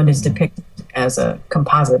 And Amut is depicted as a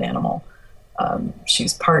composite animal.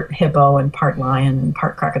 She's part hippo and part lion and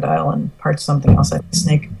part crocodile and part something else, like a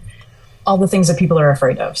snake. All the things that people are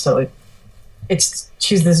afraid of. So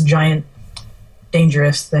she's this giant,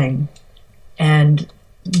 dangerous thing. And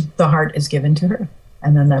the heart is given to her.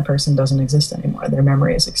 And then that person doesn't exist anymore. Their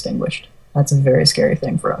memory is extinguished. That's a very scary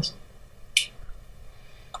thing for us.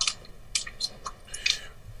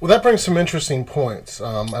 Well, that brings some interesting points.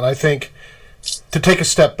 And I think to take a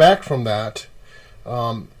step back from that,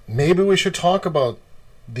 maybe we should talk about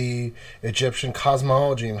the Egyptian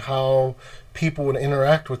cosmology and how people would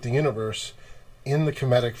interact with the universe in the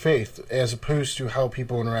Kemetic faith, as opposed to how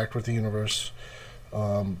people interact with the universe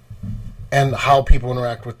and how people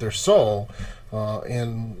interact with their soul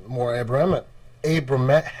in more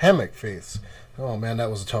Abrahamic faiths. Oh man, that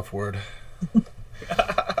was a tough word.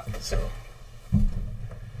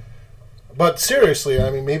 But seriously, I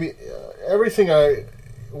mean, maybe everything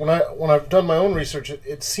when I've done my own research,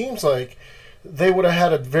 it seems like they would have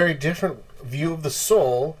had a very different view of the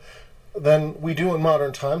soul than we do in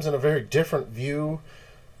modern times, and a very different view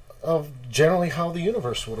of generally how the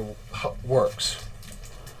universe works.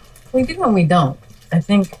 We do and we don't. I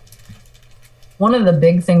think one of the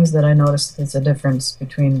big things that I noticed that's a difference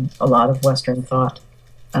between a lot of Western thought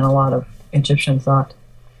and a lot of Egyptian thought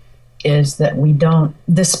is that we don't,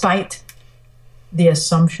 despite the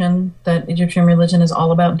assumption that Egyptian religion is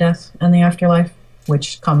all about death and the afterlife,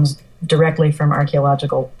 which comes directly from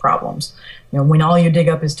archaeological problems. When all you dig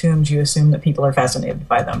up is tombs, you assume that people are fascinated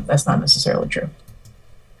by them. That's not necessarily true.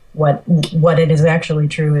 What it is actually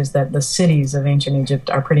true is that the cities of ancient Egypt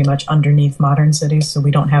are pretty much underneath modern cities, so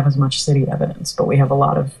we don't have as much city evidence, but we have a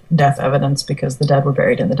lot of death evidence because the dead were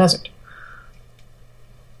buried in the desert.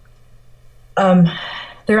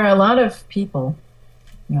 There are a lot of people,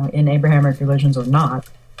 in Abrahamic religions or not,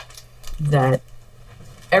 that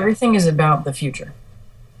everything is about the future.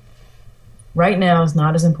 Right now is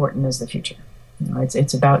not as important as the future.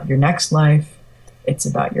 It's about your next life. It's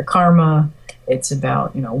about your karma. It's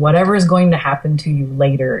about, whatever is going to happen to you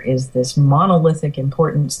later is this monolithic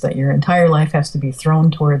importance that your entire life has to be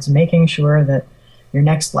thrown towards making sure that your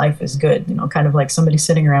next life is good. Kind of like somebody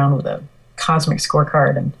sitting around with a cosmic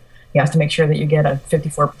scorecard and you have to make sure that you get a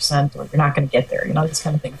 54% or you're not going to get there, this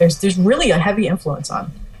kind of thing. There's really a heavy influence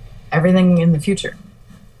on everything in the future.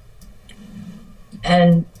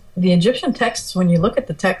 And the Egyptian texts, when you look at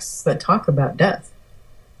the texts that talk about death,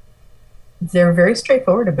 They're very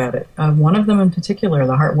straightforward about it. One of them in particular,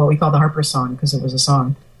 what we call the Harper song, because it was a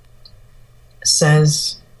song,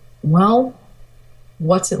 says, well,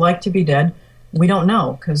 what's it like to be dead? We don't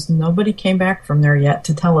know, because nobody came back from there yet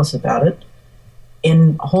to tell us about it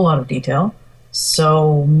in a whole lot of detail.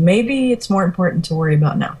 So maybe it's more important to worry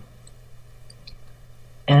about now.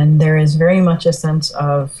 And there is very much a sense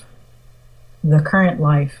of the current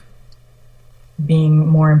life being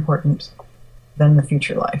more important than the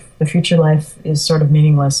future life. The future life is sort of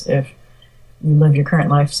meaningless if you live your current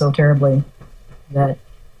life so terribly that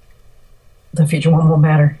the future one won't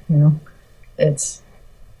matter, you know?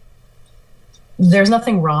 There's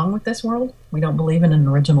nothing wrong with this world. We don't believe in an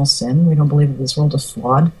original sin. We don't believe that this world is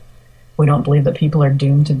flawed. We don't believe that people are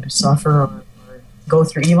doomed to suffer or go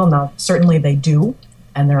through evil. Now, certainly they do,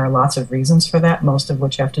 and there are lots of reasons for that, most of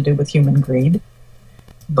which have to do with human greed.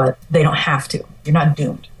 But they don't have to. You're not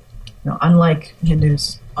doomed. You know, unlike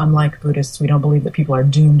Hindus, unlike Buddhists, we don't believe that people are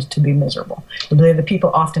doomed to be miserable. We believe that people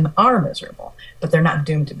often are miserable, but they're not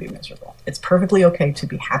doomed to be miserable. It's perfectly okay to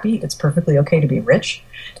be happy. It's perfectly okay to be rich.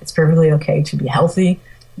 It's perfectly okay to be healthy.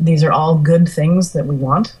 These are all good things that we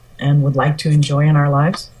want and would like to enjoy in our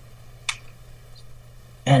lives.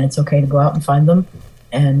 And it's okay to go out and find them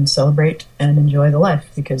and celebrate and enjoy the life,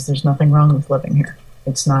 because there's nothing wrong with living here.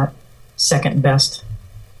 It's not second best,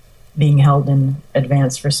 being held in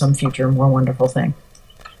advance for some future more wonderful thing.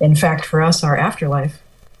 In fact, for us, our afterlife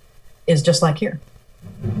is just like here.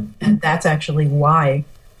 And that's actually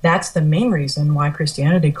that's the main reason why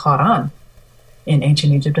Christianity caught on in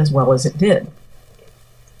ancient Egypt as well as it did.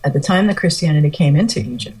 At the time that Christianity came into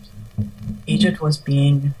Egypt, Egypt was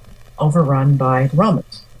being overrun by the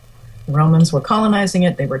Romans. The Romans were colonizing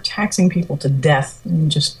it. They were taxing people to death, and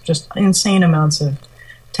just insane amounts of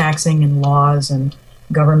taxing and laws and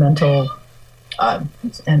governmental,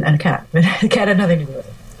 and a cat. The cat had nothing to do with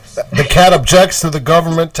it. The cat objects to the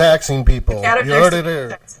government taxing people. You heard it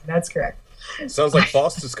here. That's correct. Sounds like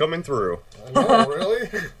Faust is coming through. I know, really?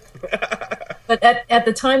 But at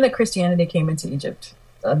the time that Christianity came into Egypt,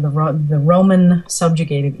 the Roman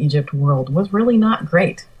subjugated Egypt world was really not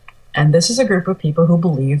great. And this is a group of people who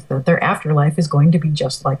believe that their afterlife is going to be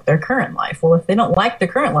just like their current life. Well, if they don't like the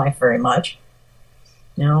current life very much,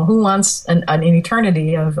 you know, who wants an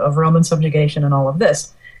eternity of Roman subjugation and all of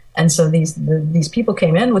this? And so these people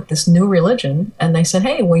came in with this new religion, and they said,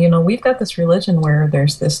 hey, well, you know, we've got this religion where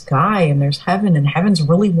there's this guy and there's heaven, and heaven's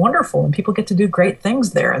really wonderful, and people get to do great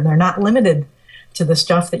things there, and they're not limited to the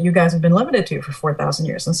stuff that you guys have been limited to for 4,000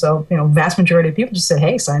 years. And so, you know, vast majority of people just said,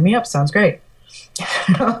 hey, sign me up, sounds great.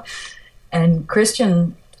 And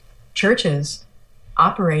Christian churches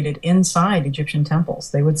operated inside Egyptian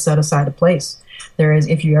temples. They would set aside a place. There is,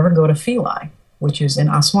 if you ever go to Philae, which is in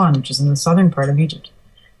Aswan, which is in the southern part of Egypt,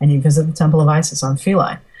 and you visit the Temple of Isis on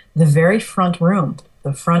Philae, the very front room,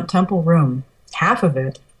 the front temple room, half of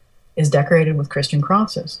it is decorated with Christian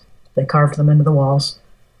crosses. They carved them into the walls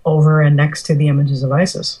over and next to the images of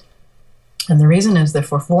Isis. And the reason is that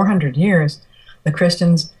for 400 years, the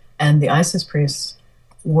Christians and the Isis priests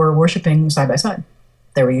were worshiping side by side.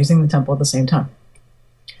 They were using the temple at the same time.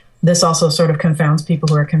 This also sort of confounds people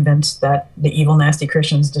who are convinced that the evil, nasty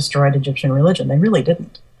Christians destroyed Egyptian religion. They really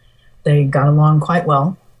didn't. They got along quite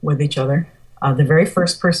well with each other. The very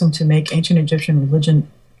first person to make ancient Egyptian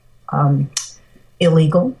religion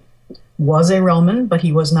illegal was a Roman, but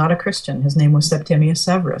he was not a Christian. His name was Septimius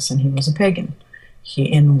Severus, and he was a pagan.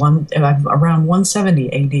 Around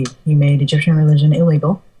 170 AD, he made Egyptian religion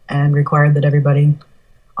illegal and required that everybody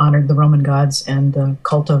honored the Roman gods and the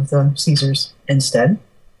cult of the Caesars instead.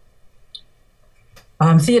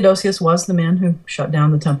 Theodosius was the man who shut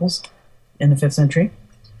down the temples in the 5th century,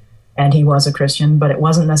 and he was a Christian, but it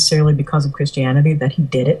wasn't necessarily because of Christianity that he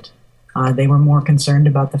did it. They were more concerned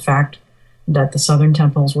about the fact that the southern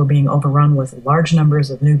temples were being overrun with large numbers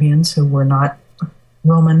of Nubians who were not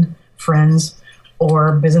Roman friends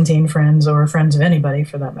or Byzantine friends or friends of anybody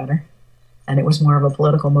for that matter. And it was more of a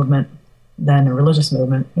political movement than a religious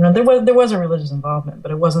movement. You know, there was a religious involvement,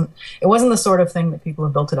 but it wasn't the sort of thing that people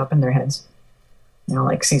have built it up in their heads. You know,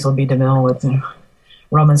 like Cecil B. DeMille with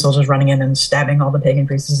Roman soldiers running in and stabbing all the pagan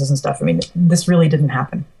priestesses and stuff. I mean, this really didn't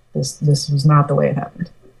happen. This was not the way it happened.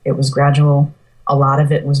 It was gradual. A lot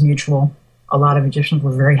of it was mutual. A lot of Egyptians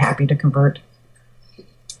were very happy to convert.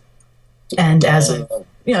 And as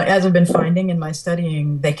I've been finding in my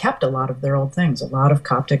studying, they kept a lot of their old things. A lot of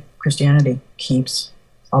Coptic Christianity keeps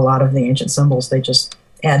a lot of the ancient symbols. They just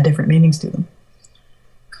add different meanings to them.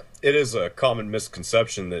 It is a common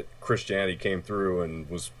misconception that Christianity came through and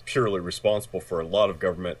was purely responsible for a lot of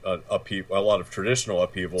government upheaval, a lot of traditional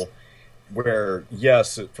upheaval. where,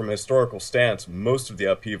 yes, from a historical stance, most of the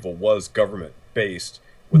upheaval was government-based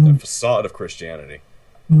with the facade of Christianity.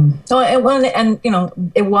 So it was, and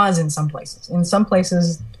it was in some places. In some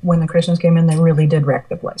places, when the Christians came in, they really did wreck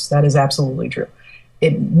the place. That is absolutely true.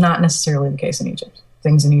 Not necessarily the case in Egypt.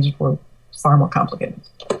 Things in Egypt were far more complicated.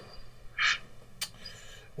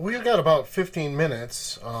 We've got about 15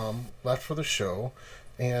 minutes left for the show,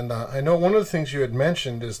 and I know one of the things you had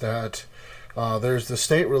mentioned is that there's the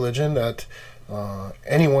state religion that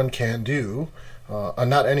anyone can do.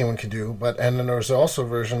 Not anyone can do, and then there's also a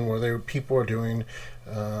version where people are doing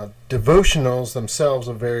devotionals themselves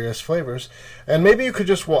of various flavors. And maybe you could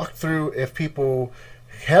just walk through, if people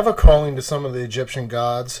have a calling to some of the Egyptian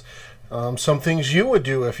gods, some things you would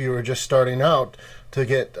do if you were just starting out to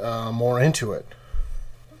get more into it.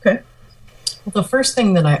 Okay. Well, the first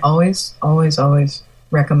thing that I always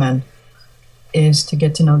recommend is to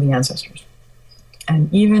get to know the ancestors.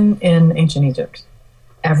 And even in ancient Egypt,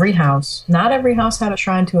 not every house had a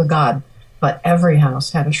shrine to a god, but every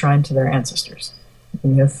house had a shrine to their ancestors.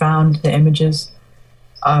 You have found the images.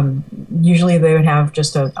 Usually they would have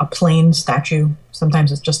just a plain statue.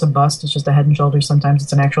 Sometimes it's just a bust, it's just a head and shoulders. Sometimes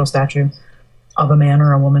it's an actual statue of a man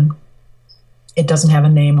or a woman. It doesn't have a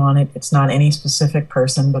name on it. It's not any specific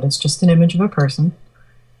person, but it's just an image of a person.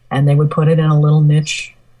 And they would put it in a little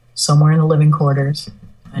niche somewhere in the living quarters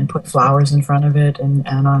and put flowers in front of it, and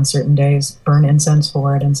on certain days burn incense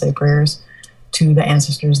for it and say prayers to the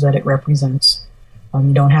ancestors that it represents.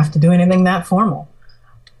 You don't have to do anything that formal.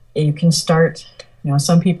 You can start,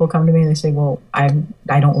 some people come to me and they say, well, I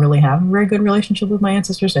don't really have a very good relationship with my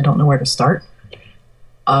ancestors. I don't know where to start.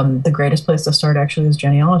 The greatest place to start actually is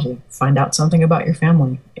genealogy. Find out something about your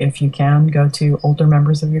family. If you can, go to older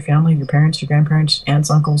members of your family, your parents, your grandparents, aunts,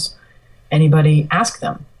 uncles, anybody, ask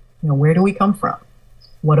them, where do we come from?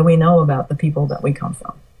 What do we know about the people that we come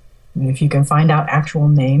from? And if you can find out actual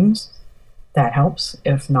names, that helps.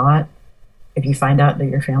 If not, if you find out that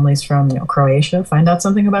your family's from Croatia, find out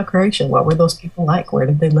something about Croatia. What were those people like? Where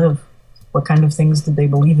did they live? What kind of things did they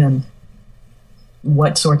believe in?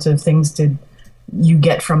 What sorts of things did you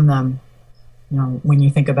get from them? When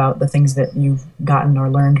you think about the things that you've gotten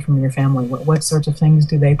or learned from your family, what sorts of things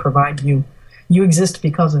do they provide you? You exist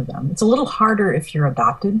because of them. It's a little harder if you're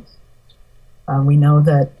adopted. We know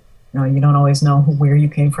that you don't always know where you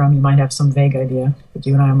came from. You might have some vague idea, but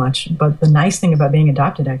you don't have much. But the nice thing about being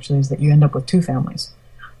adopted actually is that you end up with two families.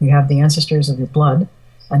 You have the ancestors of your blood,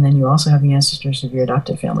 and then you also have the ancestors of your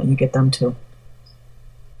adopted family. You get them too.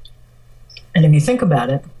 And if you think about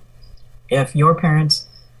it, if your parents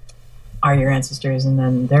are your ancestors, and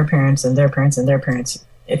then their parents and their parents and their parents,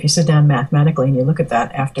 if you sit down mathematically and you look at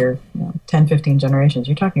that after 10, 15 generations,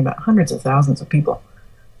 you're talking about hundreds of thousands of people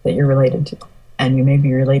that you're related to. And you may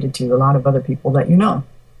be related to a lot of other people that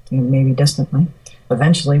maybe distantly.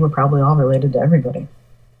 Eventually, we're probably all related to everybody.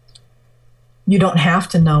 You don't have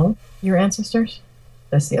to know your ancestors.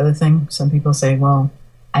 That's the other thing. Some people say, well,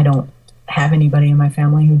 I don't have anybody in my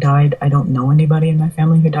family who died. I don't know anybody in my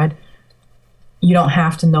family who died. You don't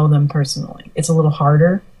have to know them personally. It's a little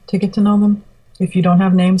harder to get to know them if you don't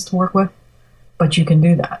have names to work with. But you can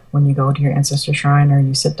do that when you go to your ancestor shrine or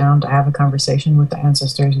you sit down to have a conversation with the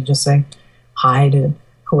ancestors. You just say hi to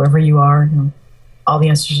whoever you are. All the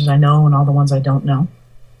ancestors I know and all the ones I don't know.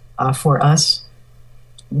 For us,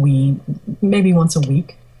 we maybe once a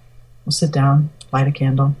week we'll sit down, light a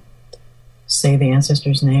candle, say the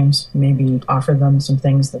ancestors' names, maybe offer them some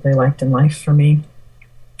things that they liked in life. For me,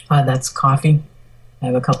 that's coffee. I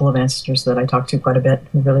have a couple of ancestors that I talk to quite a bit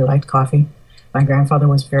who really liked coffee. My grandfather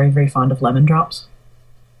was very, very fond of lemon drops,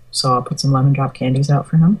 so I'll put some lemon drop candies out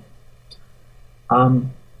for him.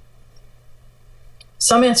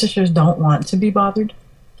 Some ancestors don't want to be bothered.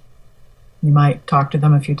 You might talk to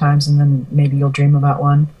them a few times, and then maybe you'll dream about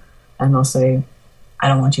one, and they'll say, I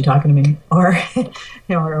don't want you talking to me, or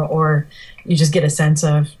or you just get a sense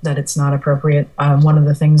of that it's not appropriate. One of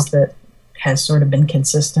the things that has sort of been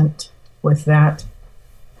consistent with that,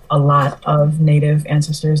 a lot of native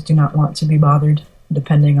ancestors do not want to be bothered,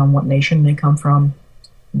 depending on what nation they come from.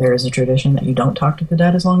 There is a tradition that you don't talk to the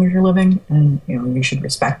dead as long as you're living, and you should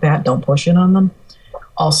respect that. Don't push it on them.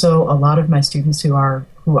 Also, a lot of my students who are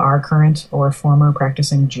current or former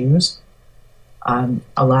practicing Jews,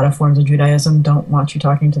 a lot of forms of Judaism don't want you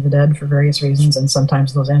talking to the dead for various reasons, and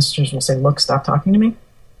sometimes those ancestors will say, look, stop talking to me.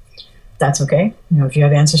 That's okay. If you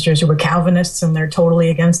have ancestors who were Calvinists and they're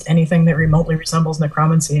totally against anything that remotely resembles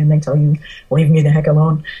necromancy and they tell you, leave me the heck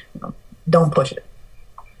alone, don't push it.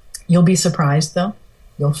 You'll be surprised, though.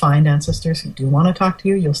 You'll find ancestors who do want to talk to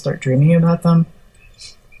you. You'll start dreaming about them.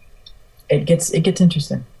 It gets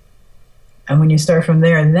interesting. And when you start from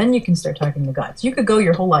there, then you can start talking to gods. You could go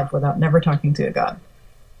your whole life without never talking to a god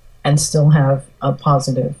and still have a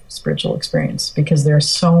positive spiritual experience because there are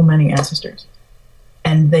so many ancestors.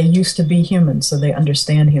 And they used to be humans, so they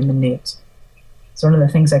understand human needs. It's one of the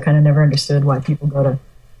things I kind of never understood, why people go to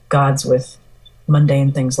gods with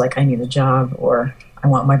mundane things like I need a job or I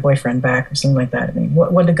want my boyfriend back or something like that. I mean,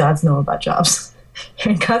 what do gods know about jobs?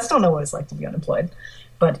 Gods don't know what it's like to be unemployed,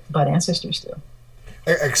 but ancestors do.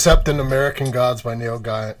 Except in American Gods by Neil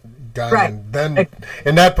Gaiman. Right. Then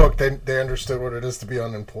in that book, they understood what it is to be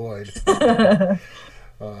unemployed.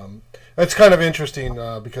 It's kind of interesting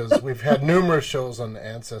because we've had numerous shows on the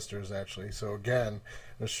ancestors, actually. So again,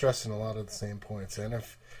 they're stressing a lot of the same points. And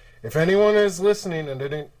if anyone is listening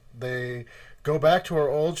and they go back to our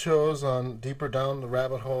old shows on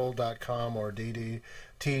deeperdowntherabbithole.com or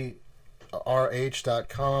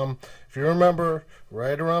DDTRH.com. If you remember,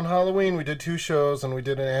 right around Halloween, we did 2 shows and we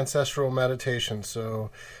did an ancestral meditation.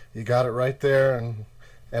 So you got it right there, and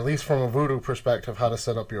at least from a voodoo perspective, how to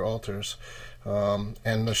set up your altars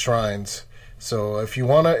and the shrines. So if you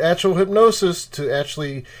want actual hypnosis to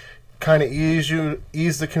actually kind of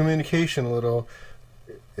ease the communication a little,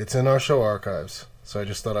 it's in our show archives. So I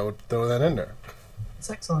just thought I would throw that in there. It's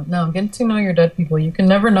excellent. No, get to know your dead people. You can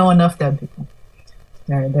never know enough dead people.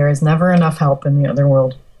 There is never enough help in the other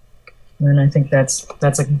world. And I think that's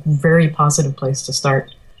a very positive place to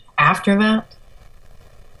start. After that,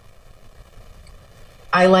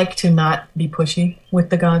 I like to not be pushy with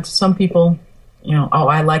the gods. Some people,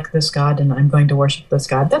 I like this god and I'm going to worship this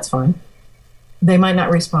god. That's fine. They might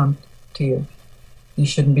not respond to you. You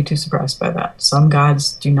shouldn't be too surprised by that. Some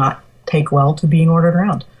gods do not take well to being ordered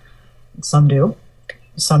around. Some do.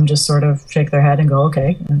 Some just sort of shake their head and go,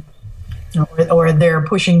 okay. Or they're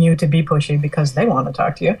pushing you to be pushy because they want to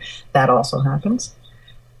talk to you. That also happens.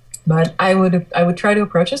 But I would try to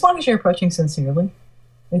approach, as long as you're approaching sincerely.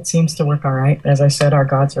 It seems to work all right. As I said, our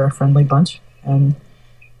gods are a friendly bunch, and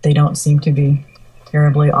they don't seem to be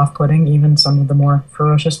terribly off-putting. Even some of the more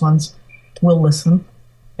ferocious ones will listen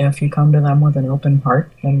if you come to them with an open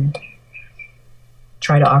heart and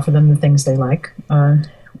try to offer them the things they like.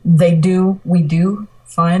 We do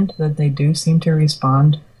find that they do seem to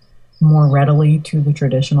respond more readily to the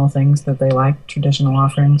traditional things that they like, traditional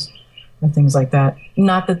offerings or things like that.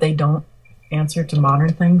 Not that they don't answer to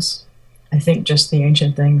modern things. I think just the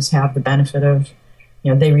ancient things have the benefit of,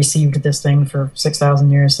 they received this thing for 6,000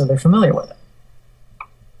 years, so they're familiar with it.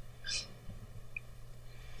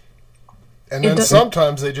 And then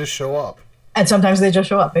sometimes they just show up. And sometimes they just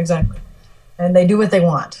show up, exactly. And they do what they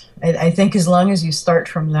want. I think as long as you start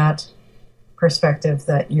from that perspective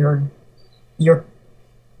that you're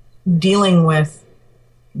dealing with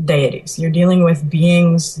deities, you're dealing with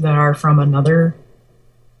beings that are from another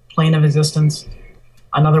plane of existence,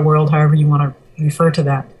 another world, however you want to refer to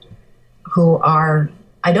that, who are,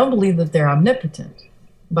 I don't believe that they're omnipotent,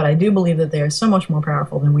 but I do believe that they are so much more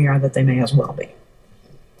powerful than we are that they may as well be.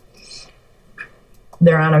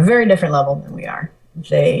 They're on a very different level than we are.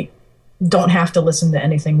 They don't have to listen to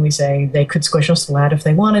anything we say. They could squish us flat if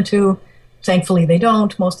they wanted to. Thankfully, they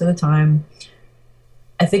don't most of the time.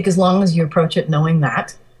 I think as long as you approach it knowing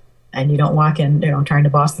that, and you don't walk in, trying to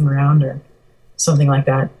boss them around or something like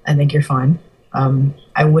that, I think you're fine.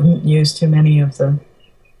 I wouldn't use too many of the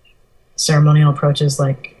ceremonial approaches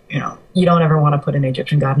like, you don't ever want to put an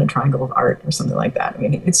Egyptian god in a triangle of art or something like that. I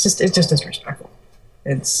mean, it's just disrespectful.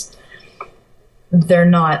 They're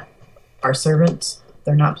not our servants.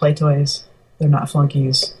 They're not play toys. They're not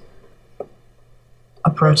flunkies.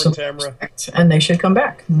 Approach them with respect, and they should come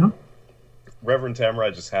back, Reverend Tamara,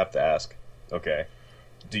 I just have to ask, okay,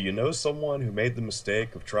 do you know someone who made the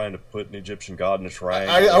mistake of trying to put an Egyptian god in a shrine?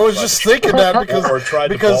 I was just thinking that because... Or tried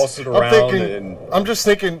to boss it around I'm just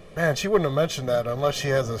thinking, man, she wouldn't have mentioned that unless she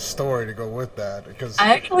has a story to go with that. Because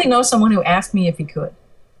I actually know someone who asked me if he could.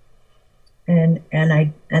 And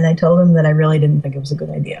I told him that I really didn't think it was a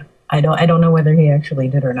good idea. I don't know whether he actually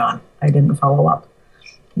did or not. I didn't follow up.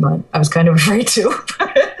 But I was kind of afraid to.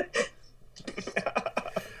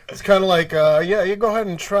 It's kind of like, you go ahead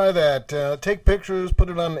and try that. Take pictures, put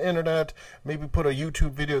it on the internet, maybe put a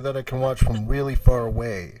YouTube video that I can watch from really far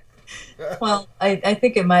away. Well, I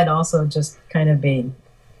think it might also just kind of be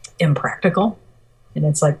impractical. And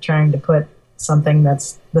it's like trying to put something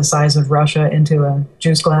that's the size of Russia into a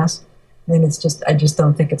juice glass. And I just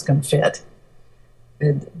don't think it's going to fit.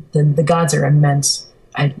 The gods are immense.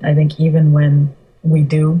 I think even when we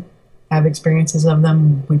do have experiences of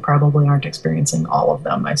them, we probably aren't experiencing all of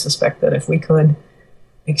them. I suspect that if we could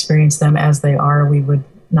experience them as they are, we would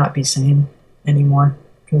not be sane anymore,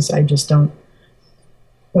 because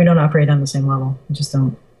we don't operate on the same level. We just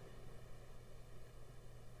don't.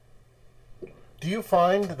 do you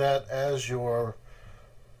find that as you're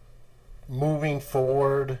moving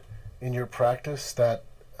forward in your practice that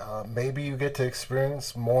maybe you get to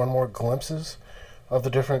experience more and more glimpses of the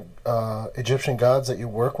different Egyptian gods that you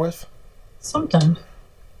work with? Sometimes.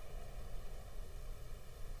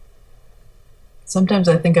 Sometimes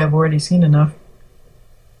I think I've already seen enough.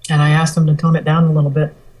 And I asked them to tone it down a little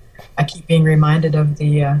bit. I keep being reminded of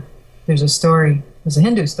there's a story, there's a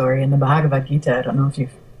Hindu story in the Bhagavad Gita. I don't know if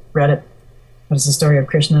you've read it, but it's the story of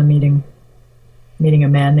Krishna meeting a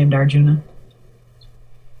man named Arjuna.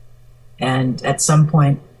 And at some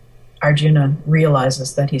point, Arjuna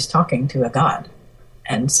realizes that he's talking to a god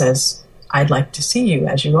and says, I'd like to see you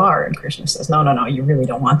as you are. And Krishna says, no, you really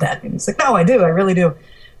don't want that. And he's like, no, I do, I really do.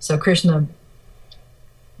 So Krishna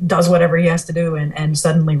does whatever he has to do and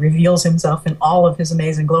suddenly reveals himself in all of his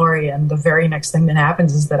amazing glory. And the very next thing that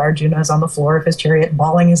happens is that Arjuna is on the floor of his chariot,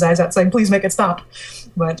 bawling his eyes out, saying, please make it stop.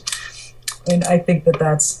 And I think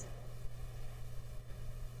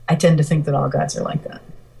I tend to think that all gods are like that.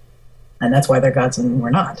 And that's why they're gods and we're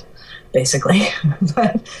not, basically.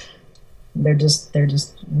 But they're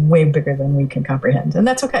just way bigger than we can comprehend. And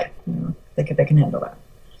that's okay. They can handle that.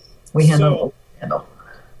 We handle what we handle.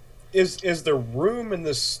 Is there room in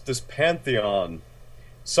this pantheon?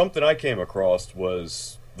 Something I came across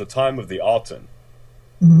was the time of the Aten.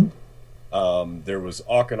 Mm-hmm. There was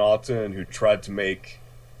Akhenaten who tried to make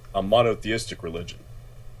a monotheistic religion.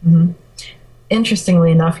 Mm-hmm.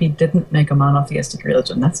 Interestingly enough, he didn't make a monotheistic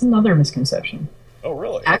religion. That's another misconception. Oh,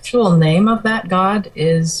 really? Actual name of that god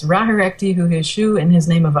is Ra-Herekti Hu-Hishu in his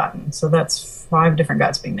name of Aten. So that's 5 different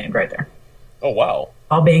gods being named right there. Oh, wow.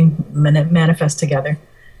 All being manifest together.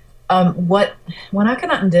 What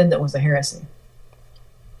Akhenaten did that was a heresy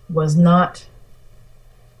was not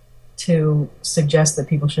to suggest that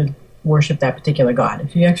people should worship that particular god.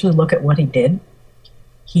 If you actually look at what he did,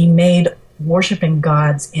 he made worshiping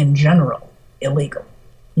gods in general illegal.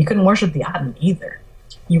 You couldn't worship the Aten either.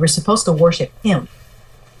 You were supposed to worship him,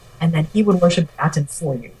 and then he would worship the Aten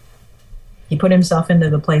for you. He put himself into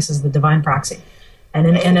the place as the divine proxy. And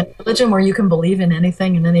in a religion where you can believe in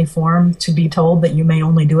anything in any form, to be told that you may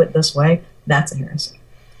only do it this way, that's a heresy.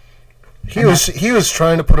 He was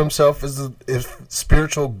trying to put himself as a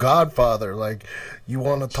spiritual godfather. Like, you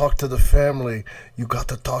want to talk to the family, you got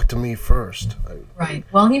to talk to me first. Right.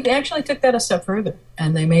 Well, he actually took that a step further,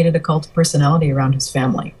 and they made it a cult of personality around his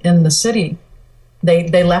family. In the city,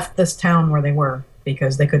 they left this town where they were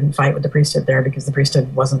because they couldn't fight with the priesthood there because the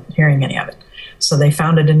priesthood wasn't hearing any of it. So they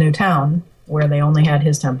founded a new town where they only had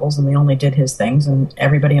his temples and they only did his things, and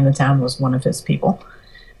everybody in the town was one of his people.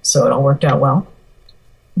 So it all worked out well.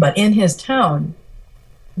 But in his town,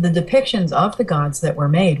 the depictions of the gods that were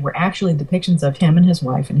made were actually depictions of him and his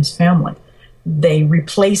wife and his family. They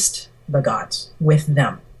replaced the gods with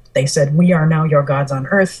them. They said, we are now your gods on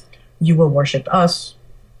earth. You will worship us.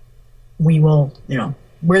 We will,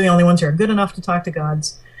 we're the only ones who are good enough to talk to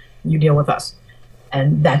gods. You deal with us.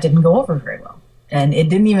 And that didn't go over very well. And it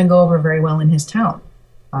didn't even go over very well in his town.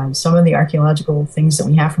 Some of the archaeological things that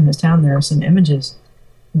we have from his town, there are some images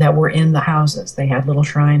that were in the houses. They had little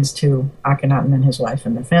shrines to Akhenaten and his wife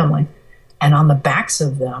and their family. And on the backs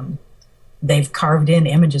of them, they've carved in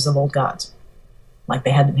images of old gods. Like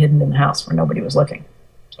they had them hidden in the house where nobody was looking.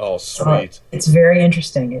 Oh, sweet. So it's very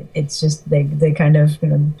interesting. It's just, they kind of,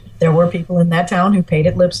 there were people in that town who paid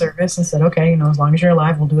it lip service and said, okay, as long as you're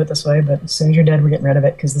alive, we'll do it this way. But as soon as you're dead, we're getting rid of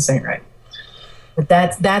it because this ain't right. But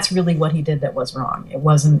that's really what he did that was wrong. It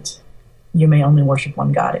wasn't, you may only worship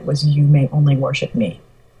one God. It was, you may only worship me,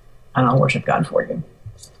 and I'll worship God for you.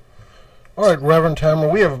 All right, Reverend Tamara,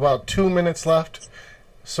 we have about 2 minutes left.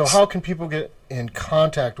 So how can people get in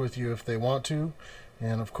contact with you if they want to?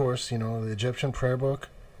 And, of course, the Egyptian prayer book.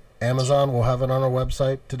 Amazon will have it on our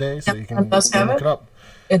website today, so you can look it up.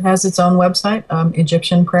 It has its own website,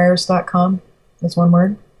 EgyptianPrayers.com. That's one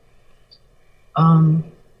word.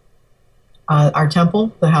 Our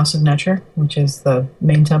temple, the House of Necher, which is the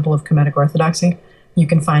main temple of Kemetic Orthodoxy, you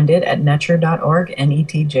can find it at netjer.org,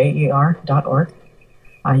 netjer.org.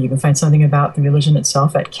 You can find something about the religion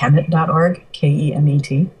itself at kemet.org,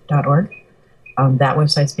 kemet.org. That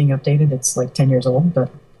website's being updated. It's like 10 years old,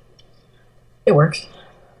 but it works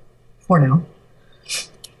for now.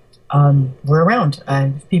 We're around.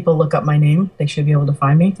 If people look up my name, they should be able to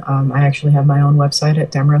find me. I actually have my own website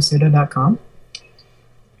at tamarasuda.com.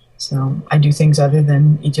 So I do things other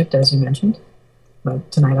than Egypt, as you mentioned.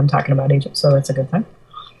 But tonight I'm talking about Egypt, so that's a good thing.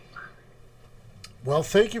 Well,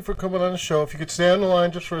 thank you for coming on the show. If you could stay on the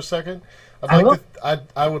line just for a second. I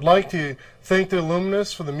would like to thank the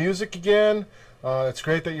Illuminists for the music again. It's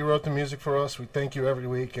great that you wrote the music for us. We thank you every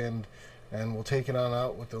week, and we'll take it on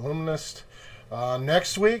out with the Illuminists.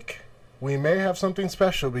 Next week, we may have something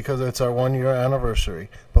special because it's our 1 year anniversary,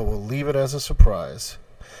 but we'll leave it as a surprise.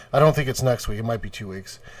 I don't think it's next week. It might be 2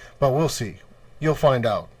 weeks, but we'll see. You'll find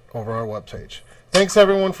out over our webpage. Thanks,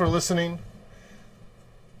 everyone, for listening.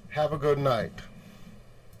 Have a good night.